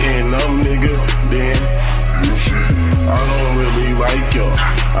you didn't know, nigga, then you see. I don't really like y'all,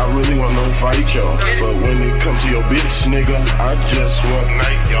 I really wanna fight y'all, but when it comes to your bitch, nigga, I just want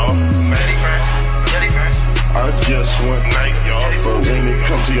night, y'all. I just want night, y'all. But when it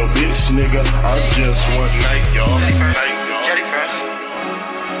comes to your bitch, nigga, I just want night, y'all. Jetty Fresh,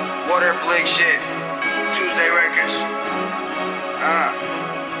 Water Bleak shit, Tuesday Records.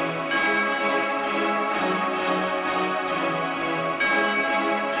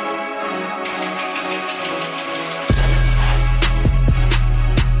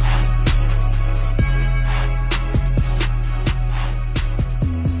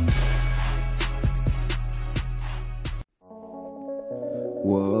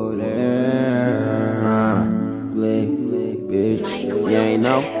 Whoa there, Blick, bitch, you ain't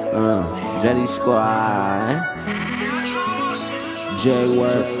know, Jettis squad,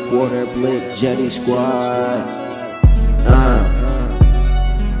 Jwork, Water Blick, Jettis squad,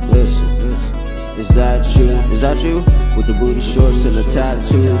 listen, is that you, with the booty shorts and the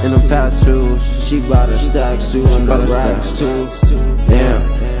tattoos, she bought her stacks too, and the racks too, damn,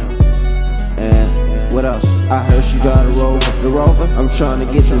 and what else? I heard she got a rover. I'm trying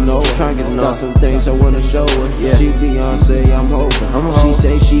to get to know her. Got some things I wanna show her. Yeah. She Beyonce, I'm hoping. She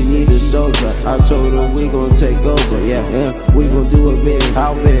say she need a soldier. I told her we gon' take over. Yeah, we gon' do it big.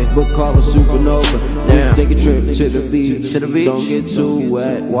 How big? But call her supernova. Damn. Take a trip to the beach. Don't get too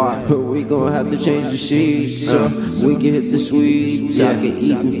wet. Why? We gon' have to change the sheets so we can hit the sweets. I can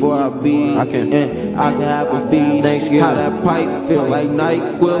eat before I beat. I can have a beat. How that pipe feel like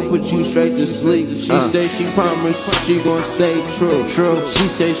NyQuil, put you straight to sleep. She say she promised she gon' stay true. She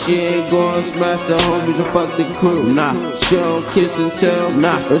say she ain't gon' smash the homies or fuck the crew. Nah, she don't kiss and tell.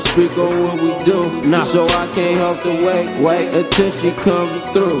 Nah, or speak on what we do. Nah, so I can't help to wait until she comes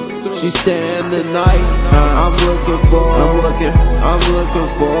through. She staying the night. I'm looking forward.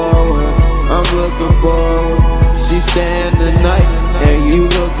 She staying the night, and you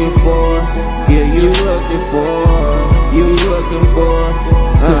looking for. Yeah, you looking for.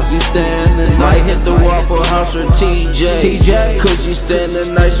 Cause she stand the night. Hit the Waffle House or TJ. Cause she stand the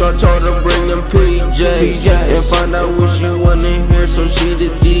night, so I told her bring them PJ. And find out what she wanna hear, so she the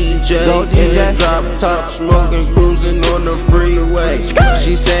DJ. In the drop top, smoking, cruising on the freeway.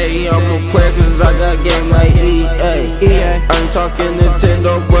 She say I'm a player cause I got game like EA. I'm talking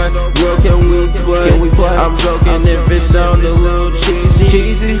Nintendo, but what can we play? I'm joking if it sound a little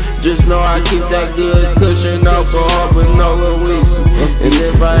cheesy. Just know I keep that good cushion alcohol, but no Louisa. And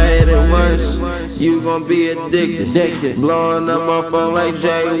if I hate it once, you gon' be addicted. Blowing up my phone like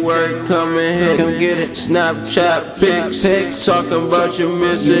jwork, come and hit it. Snapchat pics, talking about you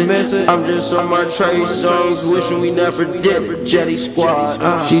missing. I'm just on my Trey songs, wishing we never did it. Jetty Squad.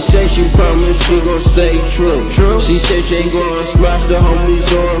 She say she promised she gon' stay true. She say she ain't gon' smash the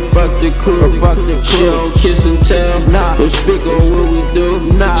homies or fuck the crew. She don't kiss and tell, or speak on what we do.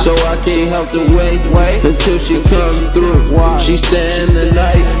 So I can't help to wait until she comes through. She stand the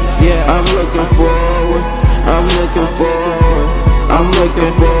night. Yeah, I'm looking forward.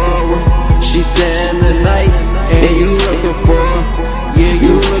 She stand the night, and you looking for. Yeah,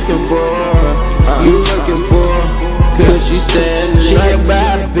 you looking for. Cause she stand the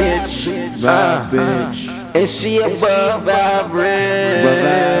night. She a bad bitch. And she above average.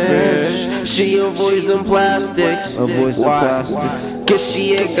 She avoids them plastics. Cause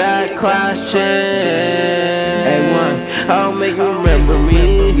she ain't got class chain. I'll make you remember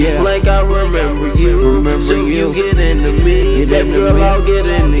me, like I remember you. So you get into me, baby girl, I'll get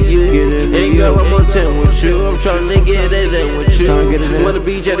into you. And girl, I'm on 10 with you. I'm trying to get it in with you. Wanna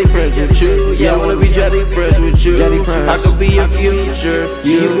be Jetty friends with you. Yeah, I wanna be Jetty friends with you. I could be your future.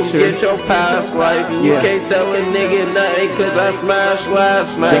 You can get your past life. You can't tell a nigga nothing cause I smashed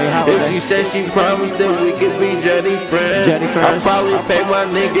last night. If she said she promised that we could be Jetty friends, I'll probably pay my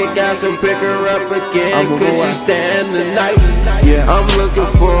nigga gas and pick her up again. Cause she stand the night. I'm looking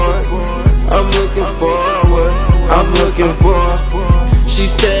forward. She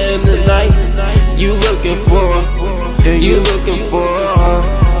stand the night. You looking for.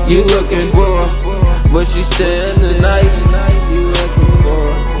 But she stand the night. You looking for.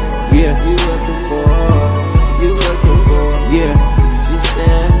 She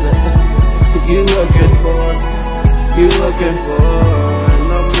stand the night. You looking for. And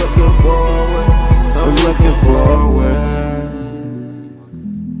I'm looking forward.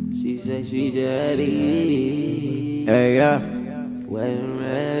 She say she Jetty. Hey, when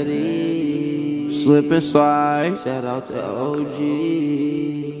ready. Slip and slide. Shout out to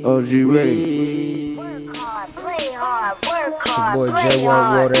OG Ray. Work hard, play hard, work hard, Boy, play jwork,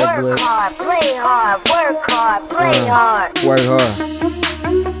 hard, roll that work blick. hard, play hard, work hard, play hard. Work hard.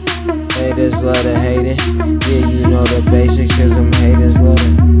 Haters love to hate it. Yeah, you know the basics, cause them haters love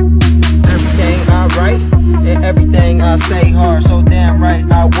it. Everything I write and everything I say hard. So damn right,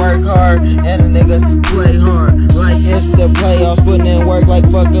 I work hard and a nigga play hard. Like it's the playoffs, putting in work like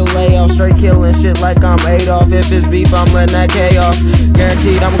fucking layoffs. Straight killing shit like I'm Adolf. If it's beef, I'm letting that K off.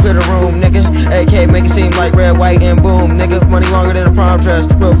 Guaranteed I'ma clear the room, nigga. AK make it seem like red, white, and boom, nigga. Money longer than a prom dress.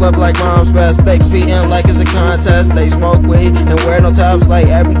 Real flip like mom's best. They competing like it's a contest. They smoke weed and wear no tops like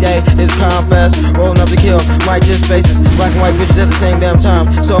every day. It's confess. Rolling up to kill, might just faces. Black and white bitches at the same damn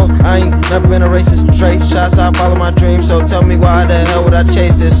time. So I ain't never been a racist. Straight shots, I follow my dreams. So tell me why the hell would I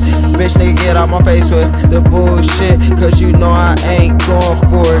chase this? Bitch nigga, get out my face with the bullshit. Cause you know I ain't going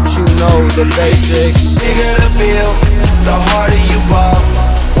for it. You know the basics. Bigger the bill, the harder you ball.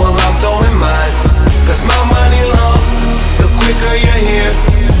 Well, I'm throwing mine, cause my money long. The quicker you're here,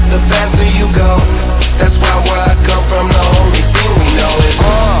 the faster you go. That's why where I come from, the only thing we know is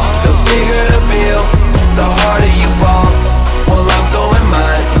the bigger the bill, the harder you ball. Well, I'm throwing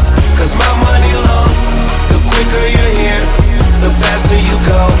mine, cause my money long. The quicker you're here, the faster you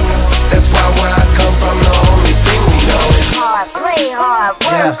go. That's why where I come from, the only hard,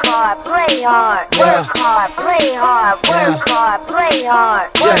 work hard, play hard, work hard, play hard, work hard, play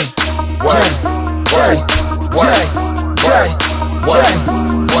hard.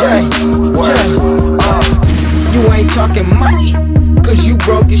 You ain't talking money, cause you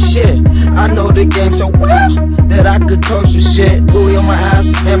broke as shit. I know the game so well that I could coach the shit. Louis on my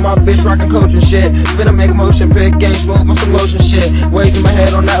ass and my bitch rockin' coach and shit. Finna make a motion, pick game smooth on some lotion shit. Waves in my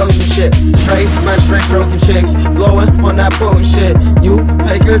head on that ocean shit. Straight, straight stroking chicks, blowing on that potent shit. You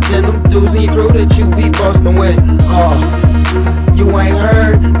faker than them dudes in your crew that you be boasting with. You ain't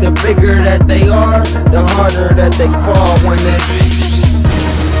heard, the bigger that they are, the harder that they fall when it's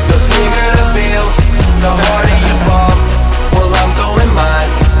the bigger the bill, the harder you fall. Well, I'm throwing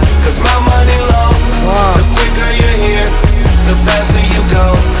mine, cause my money low. The quicker you're here, the faster you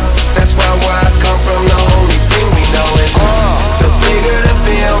go. That's why where I come from, the only thing we know is the bigger the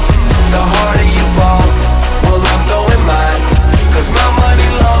bill, the harder you fall. Well, I'm throwing mine, cause my money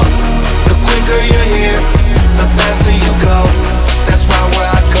low. The quicker you're here, the faster you go. That's why where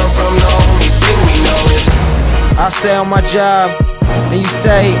I come from, the only thing we know is I stay on my job and you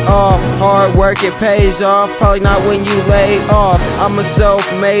stay off. Hard work, it pays off. Probably not when you lay off. I'm a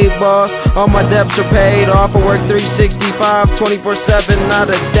self-made boss. All my debts are paid off. I work 365, 24/7, not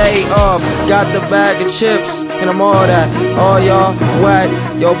a day off. Got the bag of chips and I'm all that. All y'all whack.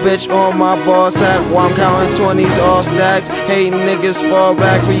 Yo bitch on my boss hat while I'm counting 20s all stacks. Hey niggas fall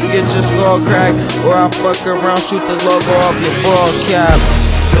back before you get your skull cracked, or I fuck around, shoot the logo off your ball cap.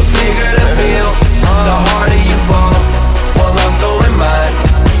 The bigger the bill, the harder you fall. Well, I'm throwing mine,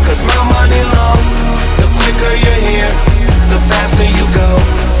 cause my money low. The quicker you're here, the faster you go.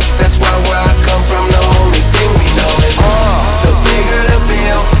 That's why where I come from, the only thing we know is the bigger the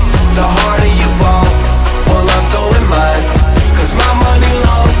bill, the harder you fall. Well, I'm throwing mine, cause my money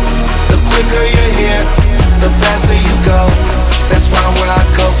low. The quicker you're here, the faster you go. That's why where I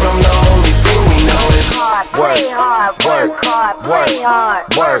come from, the only thing we know is Play hard, work hard, play hard,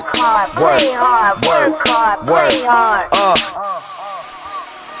 work hard, play hard, work hard, play hard.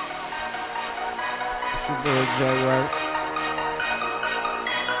 It's your boy jwork.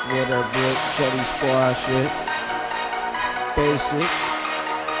 With a brick, Jettis R Us shit. Basic.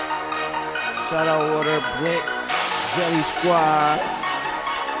 Shout out Water Blick, Jettis Squad.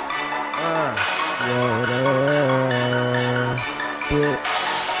 Water Blick,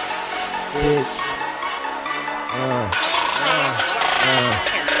 bitch.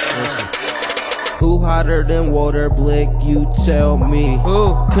 Who hotter than Water Blick, you tell me.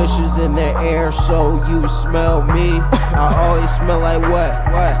 Who? Cushions in the air, so you smell me. I always smell like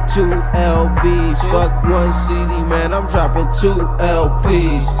what? 2 LBs. Fuck 1 CD, man, I'm dropping 2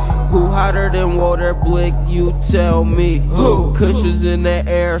 LPs. Who hotter than Water Blick, you tell me. Who? Cushions in the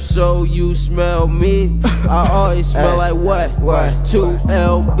air, so you smell me. I always smell like what? 2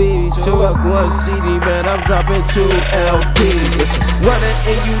 LBs. Fuck 1 CD, man, I'm dropping 2 LPs. Running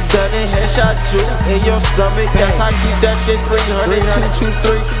and you done it, headshot 2 in your stomach. That's how I keep that shit 300,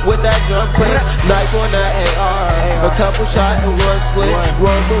 223 with that gun clip. Knife on that AR, a couple shot and 1 slit.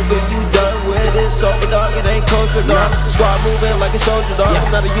 Run moving, you done with it. Sober dog, it ain't kosher dog. Squad moving like a soldier dog. I'm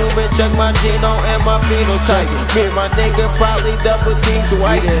not a human, check my genome and my phenotype. Me and my nigga probably double teams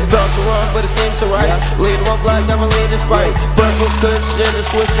white. Felt so wrong, but it seems so right. Leaning on black, I'm a leaning sprite. Purple cushion, the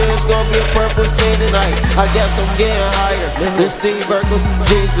switcher is gonna be a purple scene tonight. I guess I'm getting higher than Steve Urkel's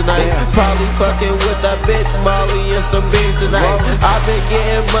jeans tonight. Probably fucking with that bitch Molly and some beans tonight. I've been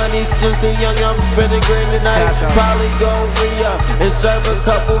getting money since a young, I'm spending green tonight. Probably gon' re-up and serve a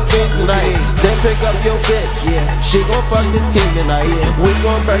couple fiends tonight. Then pick up your bitch, she gon' fuck the team tonight. We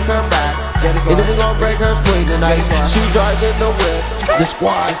gon' break her back, and then we gon' break her spleen tonight. She driving the whip, the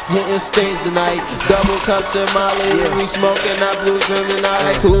squad's hitting stains tonight. Double cups and Molly, and we smoking that blue trim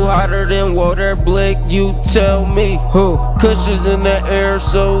tonight. Who hotter than Water Blick, you tell me. Who? Cushions in the air,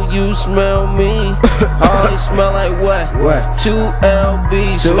 so you smell me. I always smell like what? 2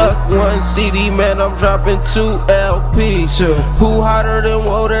 LBs. Fuck 1 CD, man, I'm dropping 2 LPs. Who hotter than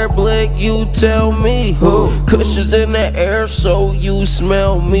Water Blick, you tell me. Who? Cushions in the air, so you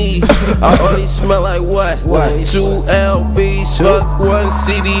smell me. I always smell like what? 2 LBs. Fuck 1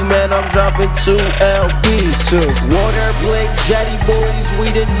 CD, man, I'm dropping 2 LPs. Water Blick, Jetty boys, we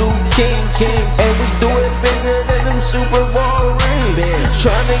the new kings. And we do it bigger than them Super Bowl rings.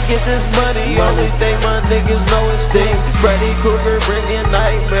 Tryna get this money, only thing my niggas know is stings. Freddy Krueger bringing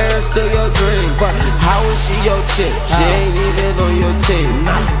nightmares to your dreams. How is she your chick? She ain't even on your team.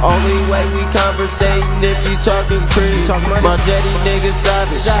 Only way we conversating if you talking cream. My jetty niggas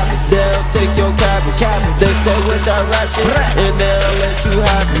savage. They'll take your cabbage. They stay with that rap shit and they'll let you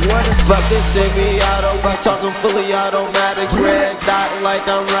have it. Fuck this semi-auto, we talking fully automatics. Red dot like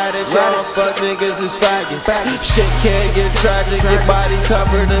I'm radish. Y'all fuck niggas is faggots. Shit can't get tragic, your body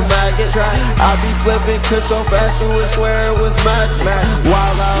covered in maggots. I be flipping kush so fast you would swear it was magic.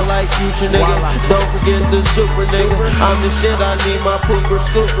 Wild out like Future nigga, don't forget the super nigga. I'm the shit, I need my pooper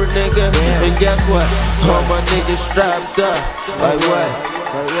scooper nigga. And guess what? All my niggas strapped up. Like what?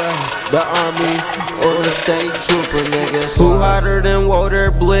 The army or the state trooper niggas. Who hotter than water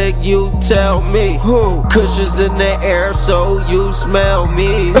blick, you tell me. Who? Cushions in the air so you smell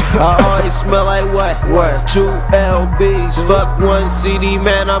me. I always smell like what? 2 LBs. Fuck 1 CD,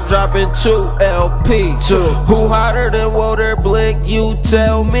 man, I'm dropping 2 LPs. Who hotter than water blick, you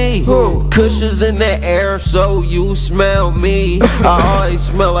tell me. Who? Cushions in the air so you smell me. I always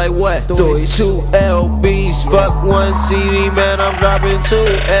smell like what? 2 LBs. Fuck 1 CD, man, I'm dropping 2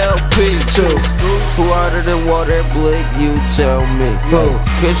 LPs. Who hotter than water blick, you tell me.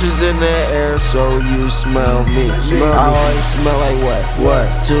 Cushions in the air so you smell me. I always smell like what?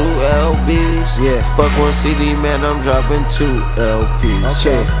 2 LBs. Yeah, fuck 1 CD, man, I'm dropping 2 LPs.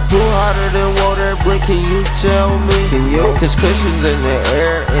 Who hotter than water blick, can you tell me? Cause cushions in the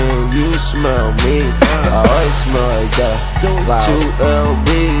air and you smell me. I always smell like that. 2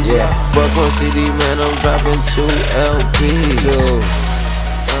 LBs. Yeah, fuck 1 CD, man, I'm dropping 2 LPs.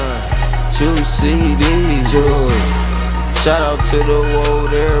 2 CDs. Shout out to the Whoa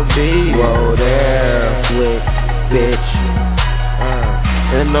There B. Whoa There Blick, bitch.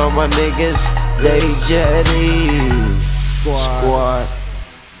 And all my niggas, they Jettis Squad.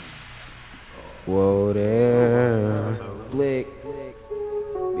 Whoa There Blick,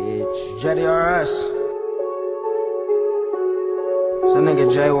 bitch. Jettis R Us. It's a nigga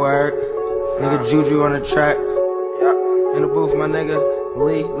jwork. Nigga Juju on the track. In the booth, my nigga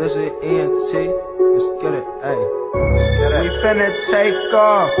Lee, listen, ENT. Let's get it, ayy. We finna take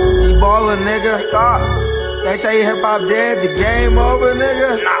off. You ballin', nigga. They say hip hop dead, the game over,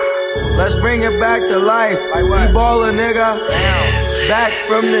 nigga. Let's bring it back to life. We ballin', nigga. Back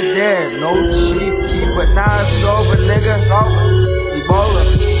from the dead. No chief keeper, now it's over, nigga. We ballin',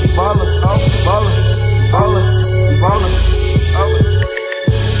 we ballin', we ballin', we ballin', we ballin',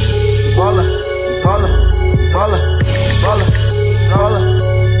 we ballin', we ballin', we ballin', ballin',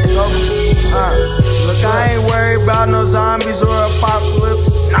 take over. Look, I ain't worried about no zombies or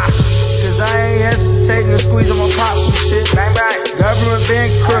apocalypse. Cause I ain't hesitating to squeeze on my pop some shit. Government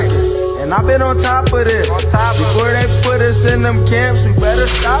been crooked, and I've been on top of this. Before they put us in them camps, we better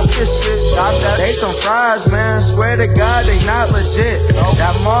stop this shit. They some fries, man, swear to God they not legit.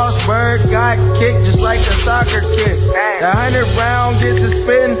 That Mossberg got kicked just like a soccer kick. That 100 round gets to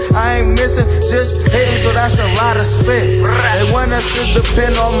spitting, I ain't missing, just hitting, so that's a lot of spit. They want us to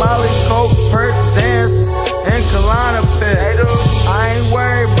depend on Molly, Coke, Perk, Zans, and Klonopin. I ain't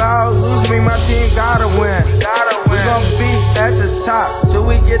worried about losing me, my team gotta win. We gon' be at the top till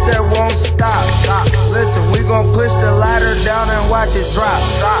we get there, won't stop. Listen, we gon' push the ladder down and watch it drop.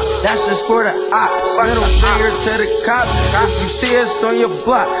 That's just for the ops. Middle finger to the cops. If you see us on your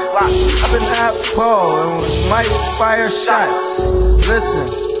block, up in that pole and we might fire shots. Listen,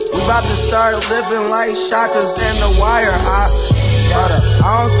 we about to start living like shotters in the wire hop.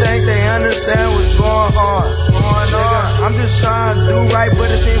 I don't think they understand what's going on. Nigga, I'm just trying to do right, but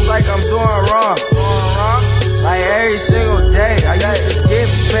it seems like I'm doing wrong. Like every single day, I used to get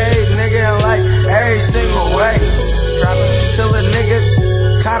paid, nigga, in like every single way. Till a nigga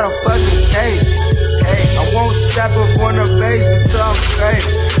caught a fucking case. I won't step up on the base until I'm straight.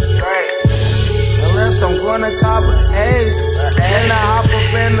 Unless I'm gonna cop an A, then I hop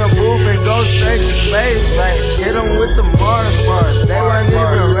up in the booth and go straight to space. Hit them with the Mars bars, they weren't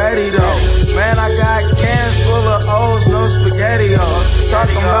even ready though. Man, I got cans full of O's, no spaghetti-o.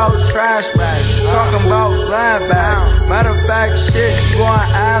 Talking about trash bags, talking about glad bags. Matter of fact, shit, you going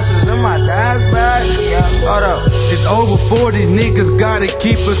asses in my dad's bag? Hold up. It's over 40, niggas gotta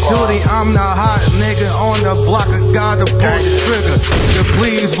keep it tootie. I'm the hot nigga on the block, I gotta pull the trigger. To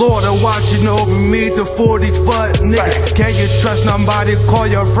please, Lord, I'm watching over me, the 40 foot nigga. Can't you trust nobody? Call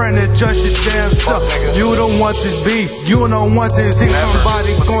your friend and trust your damn self. You don't want this beef, you don't want this heat.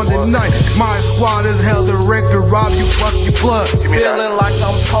 Somebody gone tonight. My squad is held direct to rob you, fuck your blood. Feeling like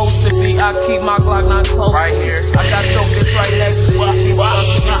I'm supposed to be. I keep my Glock not close to me. I got your bitch right next to me. She fuck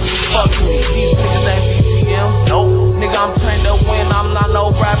me. These niggas ain't BTM. Nope. Nigga, I'm trained to win. I'm not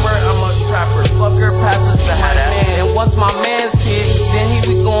no rapper. I'm a trapper. Fuck her passage to have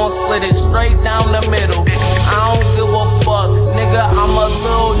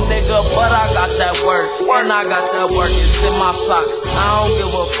work, and I got that work, it's in my socks. I don't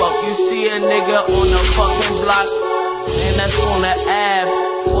give a fuck, you see a nigga on the fucking block, and that's on the Ave,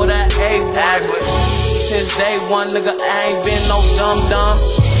 or that A-Word. Since day one, nigga, I ain't been no dum-dum.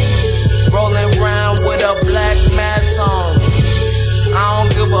 Rolling around with a black mask on. I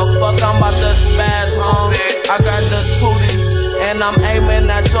don't give a fuck, I'm about to spaz home. I got the tootie, and I'm aiming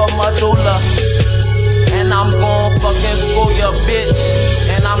at your medulla. And I'm gon' fucking school your bitch.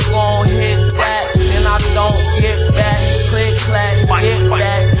 And I'm gon' hit that, and I don't get back. Click, clack, get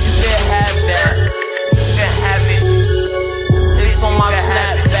back. You can have that. You can have it. It's on my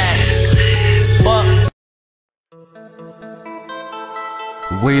snapback. But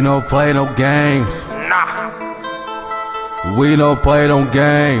we don't play no games. Nah. We don't play no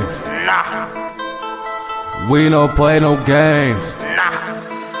games. Nah. We don't play no games. Nah.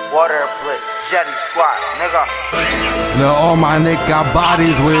 Water Blitz, Jettis Squad, nigga. Now all my niggas got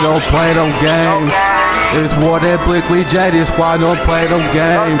bodies, we don't play no games. It's Water Blitz, we Jettis Squad, don't play no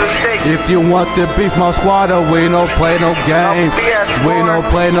games. If you want to beef my squad, we don't play no games. We don't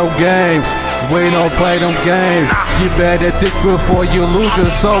play no games. We don't play no games. You better think before you lose your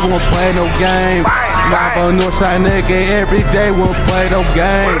soul, won't play no games. Nah, but Northside nigga, every day won't play no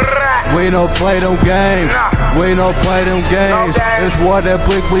games. We don't play no games. We don't play them games. It's Water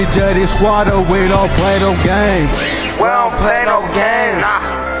Blitz, we Jettis Squad, we don't play no games. We don't play no games.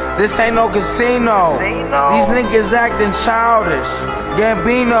 This ain't no casino. These niggas acting childish.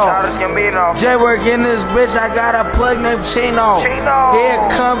 Gambino. Jwork in this bitch, I got a plug named Chino. He'll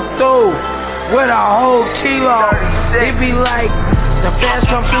come through with a whole kilo. He be like, the fans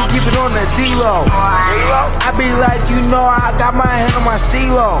come through, keep it on the D-Lo. I be like, you know, I got my hand on my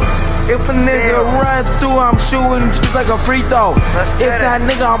stilo. If a nigga run through, I'm shooting just like a free throw. If that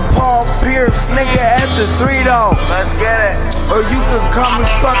nigga, I'm Paul Pierce, nigga at the 3 though. Let's get it. Or you could call me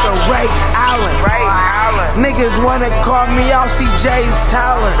fucking Ray Allen. Ray Allen. Niggas wanna call me out, CJ's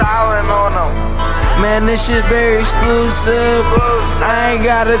talent. Talent on them. Man, this shit very exclusive. I ain't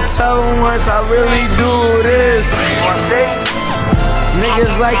gotta tell them once I really do this.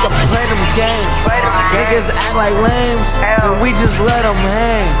 Niggas like to play them games. Niggas act like lames, and we just let them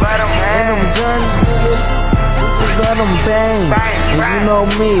hang. And them guns, niggas, we just let them bang. And you know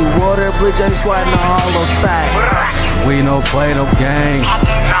me, Water Blitz, Jettis Squad in the Hall of Fame. We don't play no games.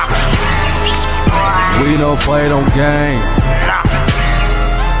 We don't play no games.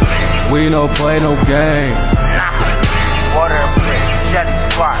 We don't play no games. Water Blitz,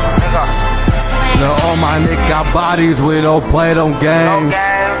 Jettis Squad, nigga. Now all my niggas got bodies, we don't play them games.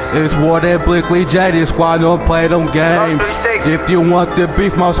 It's Water Blitz, we Jettis Squad, don't play them games. If you want to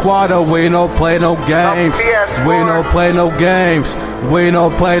beef my squad, we don't play no games. We don't play no games. We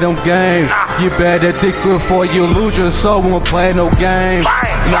don't play them games. You better think before you lose your soul, won't play no games.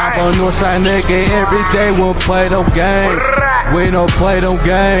 Nah, but Northside nigga, every day won't play no games. We don't play them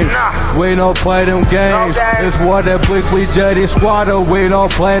games. We don't play them games. It's Water Blitz, we Jettis Squad, we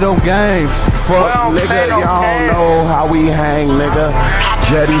don't play them games. Fuck nigga, y'all don't know how we hang, nigga.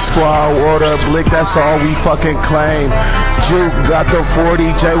 Jettis Squad, Water Blitz, that's all we fucking claim. Juke got the 40,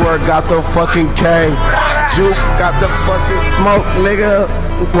 jwork got the fucking K. Juke got the fucking smoke, nigga.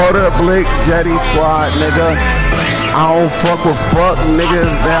 Water Blitz, Jettis Squad, nigga. I don't fuck with fuck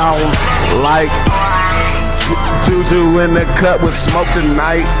niggas, they don't like. Juju in the cut with smoke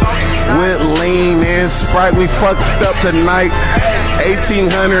tonight. With lean and Sprite, we fucked up tonight.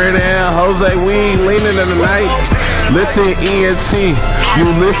 1800 and Jose, we ain't leaning tonight. Listen, ENT, you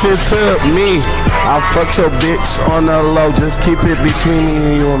listen to me. I fucked your bitch on the low, just keep it between me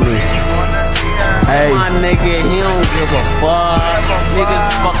and you and me. Hey. My nigga, he don't give a fuck.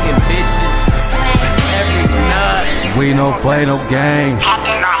 Niggas fucking bitches. Every nut. We don't play no games.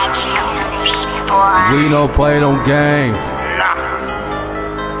 We don't play no games.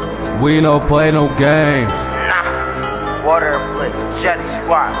 We don't play no games. Water Blitz, Jettis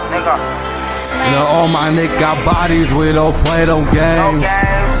Squad, nigga. Now all my niggas got bodies, we don't play them games.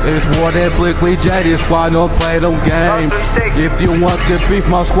 It's Water Blitz, we Jettis Squad, don't play them games. If you want to beef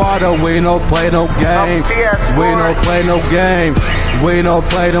my squad, we don't play no games. We don't play no games. We don't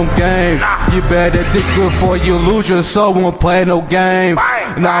play them games. You better think before you lose your soul, won't play no games.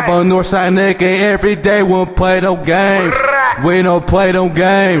 Nah, but Northside nigga, every day won't play no games. We don't play them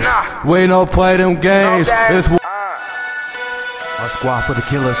games. We don't play them games. It's my squad for the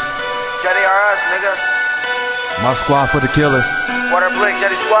killers. Jettis R Us, nigga. My squad for the killers. Water Blitz,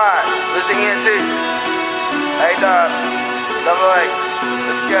 Jettis Squad. Listen ENT. Hey dog. Double A.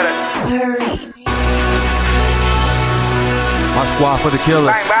 Let's get it. My squad for the killers.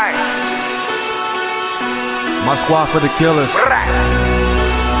 Bang bang. My squad for the killers.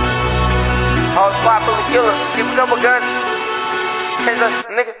 Whole squad killers, keep a couple guns. Taser,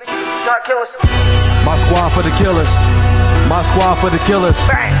 nigga, shot killers. My squad for the killers. My squad for the killers.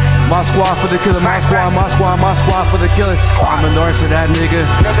 Bang. My squad for the killer, my squad for the killer. I'm a nurse of that nigga.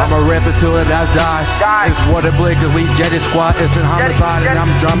 I'm a rep until it I die. It's water blick, elite Jettis squad. It's an homicide and I'm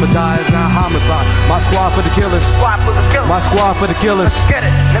dramatized, not homicide. My squad for the killers. My squad for the killers.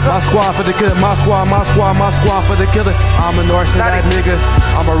 My squad for the killer. My squad for the killer. I'm a nurse of that nigga.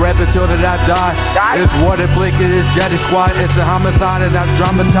 I'm a rep until that I die. It's water blick, it is Jettis squad. It's a homicide and I'm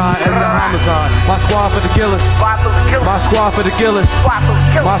dramatized as a homicide. My squad for the killers. My squad for the killers.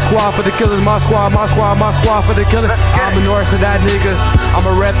 My squad for the killers, my squad for the killers. I'm a North of that nigga. I'm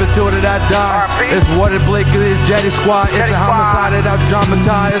a rep until that I die. It's water blick, it is Jettis squad. It's a homicide and I'm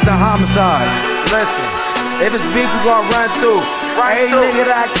dramatized. It's a homicide. Listen, if it's beef, we gon' run through. Every nigga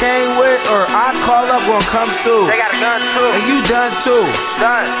that I came with or I call up gon' come through. They got a gun too. And you done too.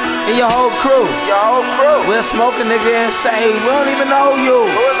 Done. And your whole crew. Your whole crew. We'll smoke a nigga and say, we don't even know you.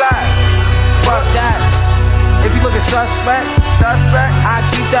 Who is that? Fuck that. If you lookin' suspect, I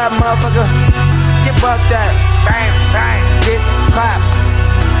keep that motherfucker. Get bucked that. Bang, bang. Get clapped.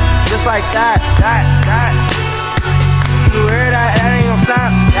 Just like that. That. You hear that? That ain't gon'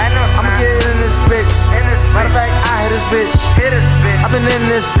 stop. I'ma get in this bitch. Matter of fact, I hit this bitch. I've been in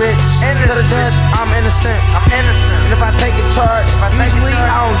this bitch. Tell the judge I'm innocent. And if I take a charge, usually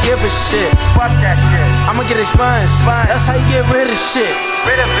I don't give a shit. Fuck that shit. I'ma get expunged. That's how you get rid of shit.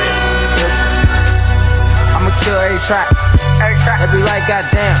 Rid of it. Listen, I'ma kill every track. They be like,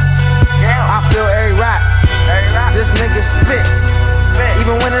 goddamn. I feel every rap. This nigga spit.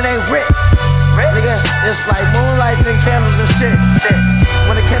 Even when it ain't writ. Nigga, it's like moonlights and candles and shit.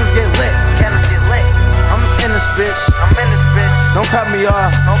 When the candles get lit. I'm in this bitch. Don't cut me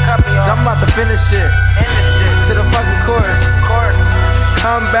off. Cause I'm about to finish it. To the fucking chorus.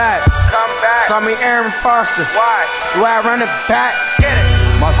 Come back. Call me Aaron Foster. Why? Do I run it back? Get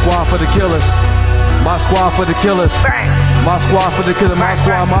it. My squad for the killers. My squad for the killers. Bang. My squad for the killer. My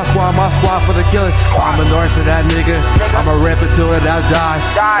squad for the killer. I'm a nurse of that nigga. I'm a rep until it I die.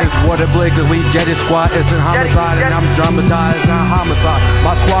 It's water blick, elite Jettis squad. It's a homicide and I'm dramatized, not homicide.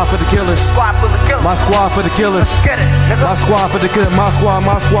 My squad for the killers. My squad for the killers. My squad for the killer. My squad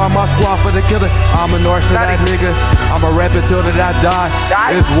for the killer. I'm a nurse of that nigga. I'm a rep until that I die.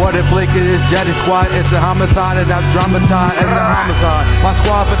 It's water blick, it is Jettis squad. It's a homicide and I'm dramatized as a homicide. My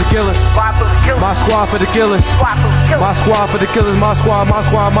squad for the killers. My squad for the killers. My squad for the killers. My squad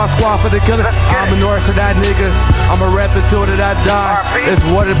for the killers. I'm a North of that nigga. I'm a rep until that I die. It's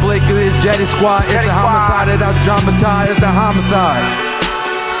water blick, it is Jettis squad. It's a homicide and I'm dramatized. It's a homicide.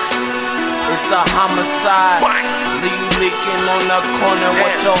 It's a homicide. Leave you licking on the corner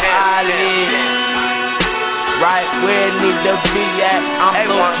with your eyelid. Right where it need to be at.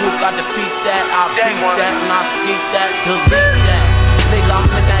 I'm Lil Juke, I defeat that. I beat that and I skeet that. Delete that. Nigga, I'm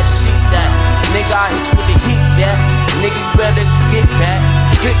in that sheet that. Nigga, I hit you with the heat, yeah. Nigga, you better get back.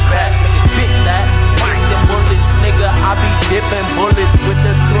 Click crack, nigga, bit that. Hit them bullets, nigga, I be dipping bullets with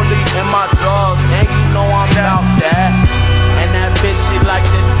the toolie in my drawers. And you know I'm about that. And that bitch, she like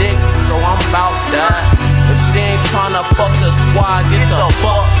the dick, so I'm about that. If she ain't tryna fuck the squad, get the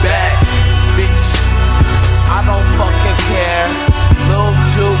fuck back, bitch. I don't fucking care. Lil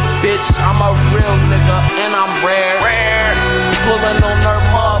Juke, bitch, I'm a real nigga and I'm rare. Pulling on her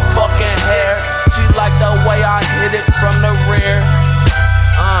motherfucking hair. She like the way I hit it from the rear.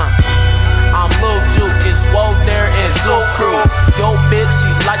 I'm Lil Juke, it's Woe there and Zoo Crew. Yo bitch, she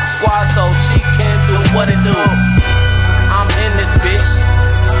like the squad so she can do what it do. I'm in this bitch,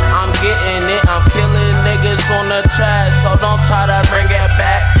 I'm getting it. I'm killing niggas on the trash, so don't try to bring it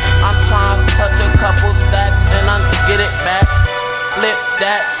back. I'm trying to touch a couple stacks and I get it back. Flip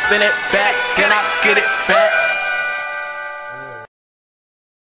that, spin it back, then I get it back.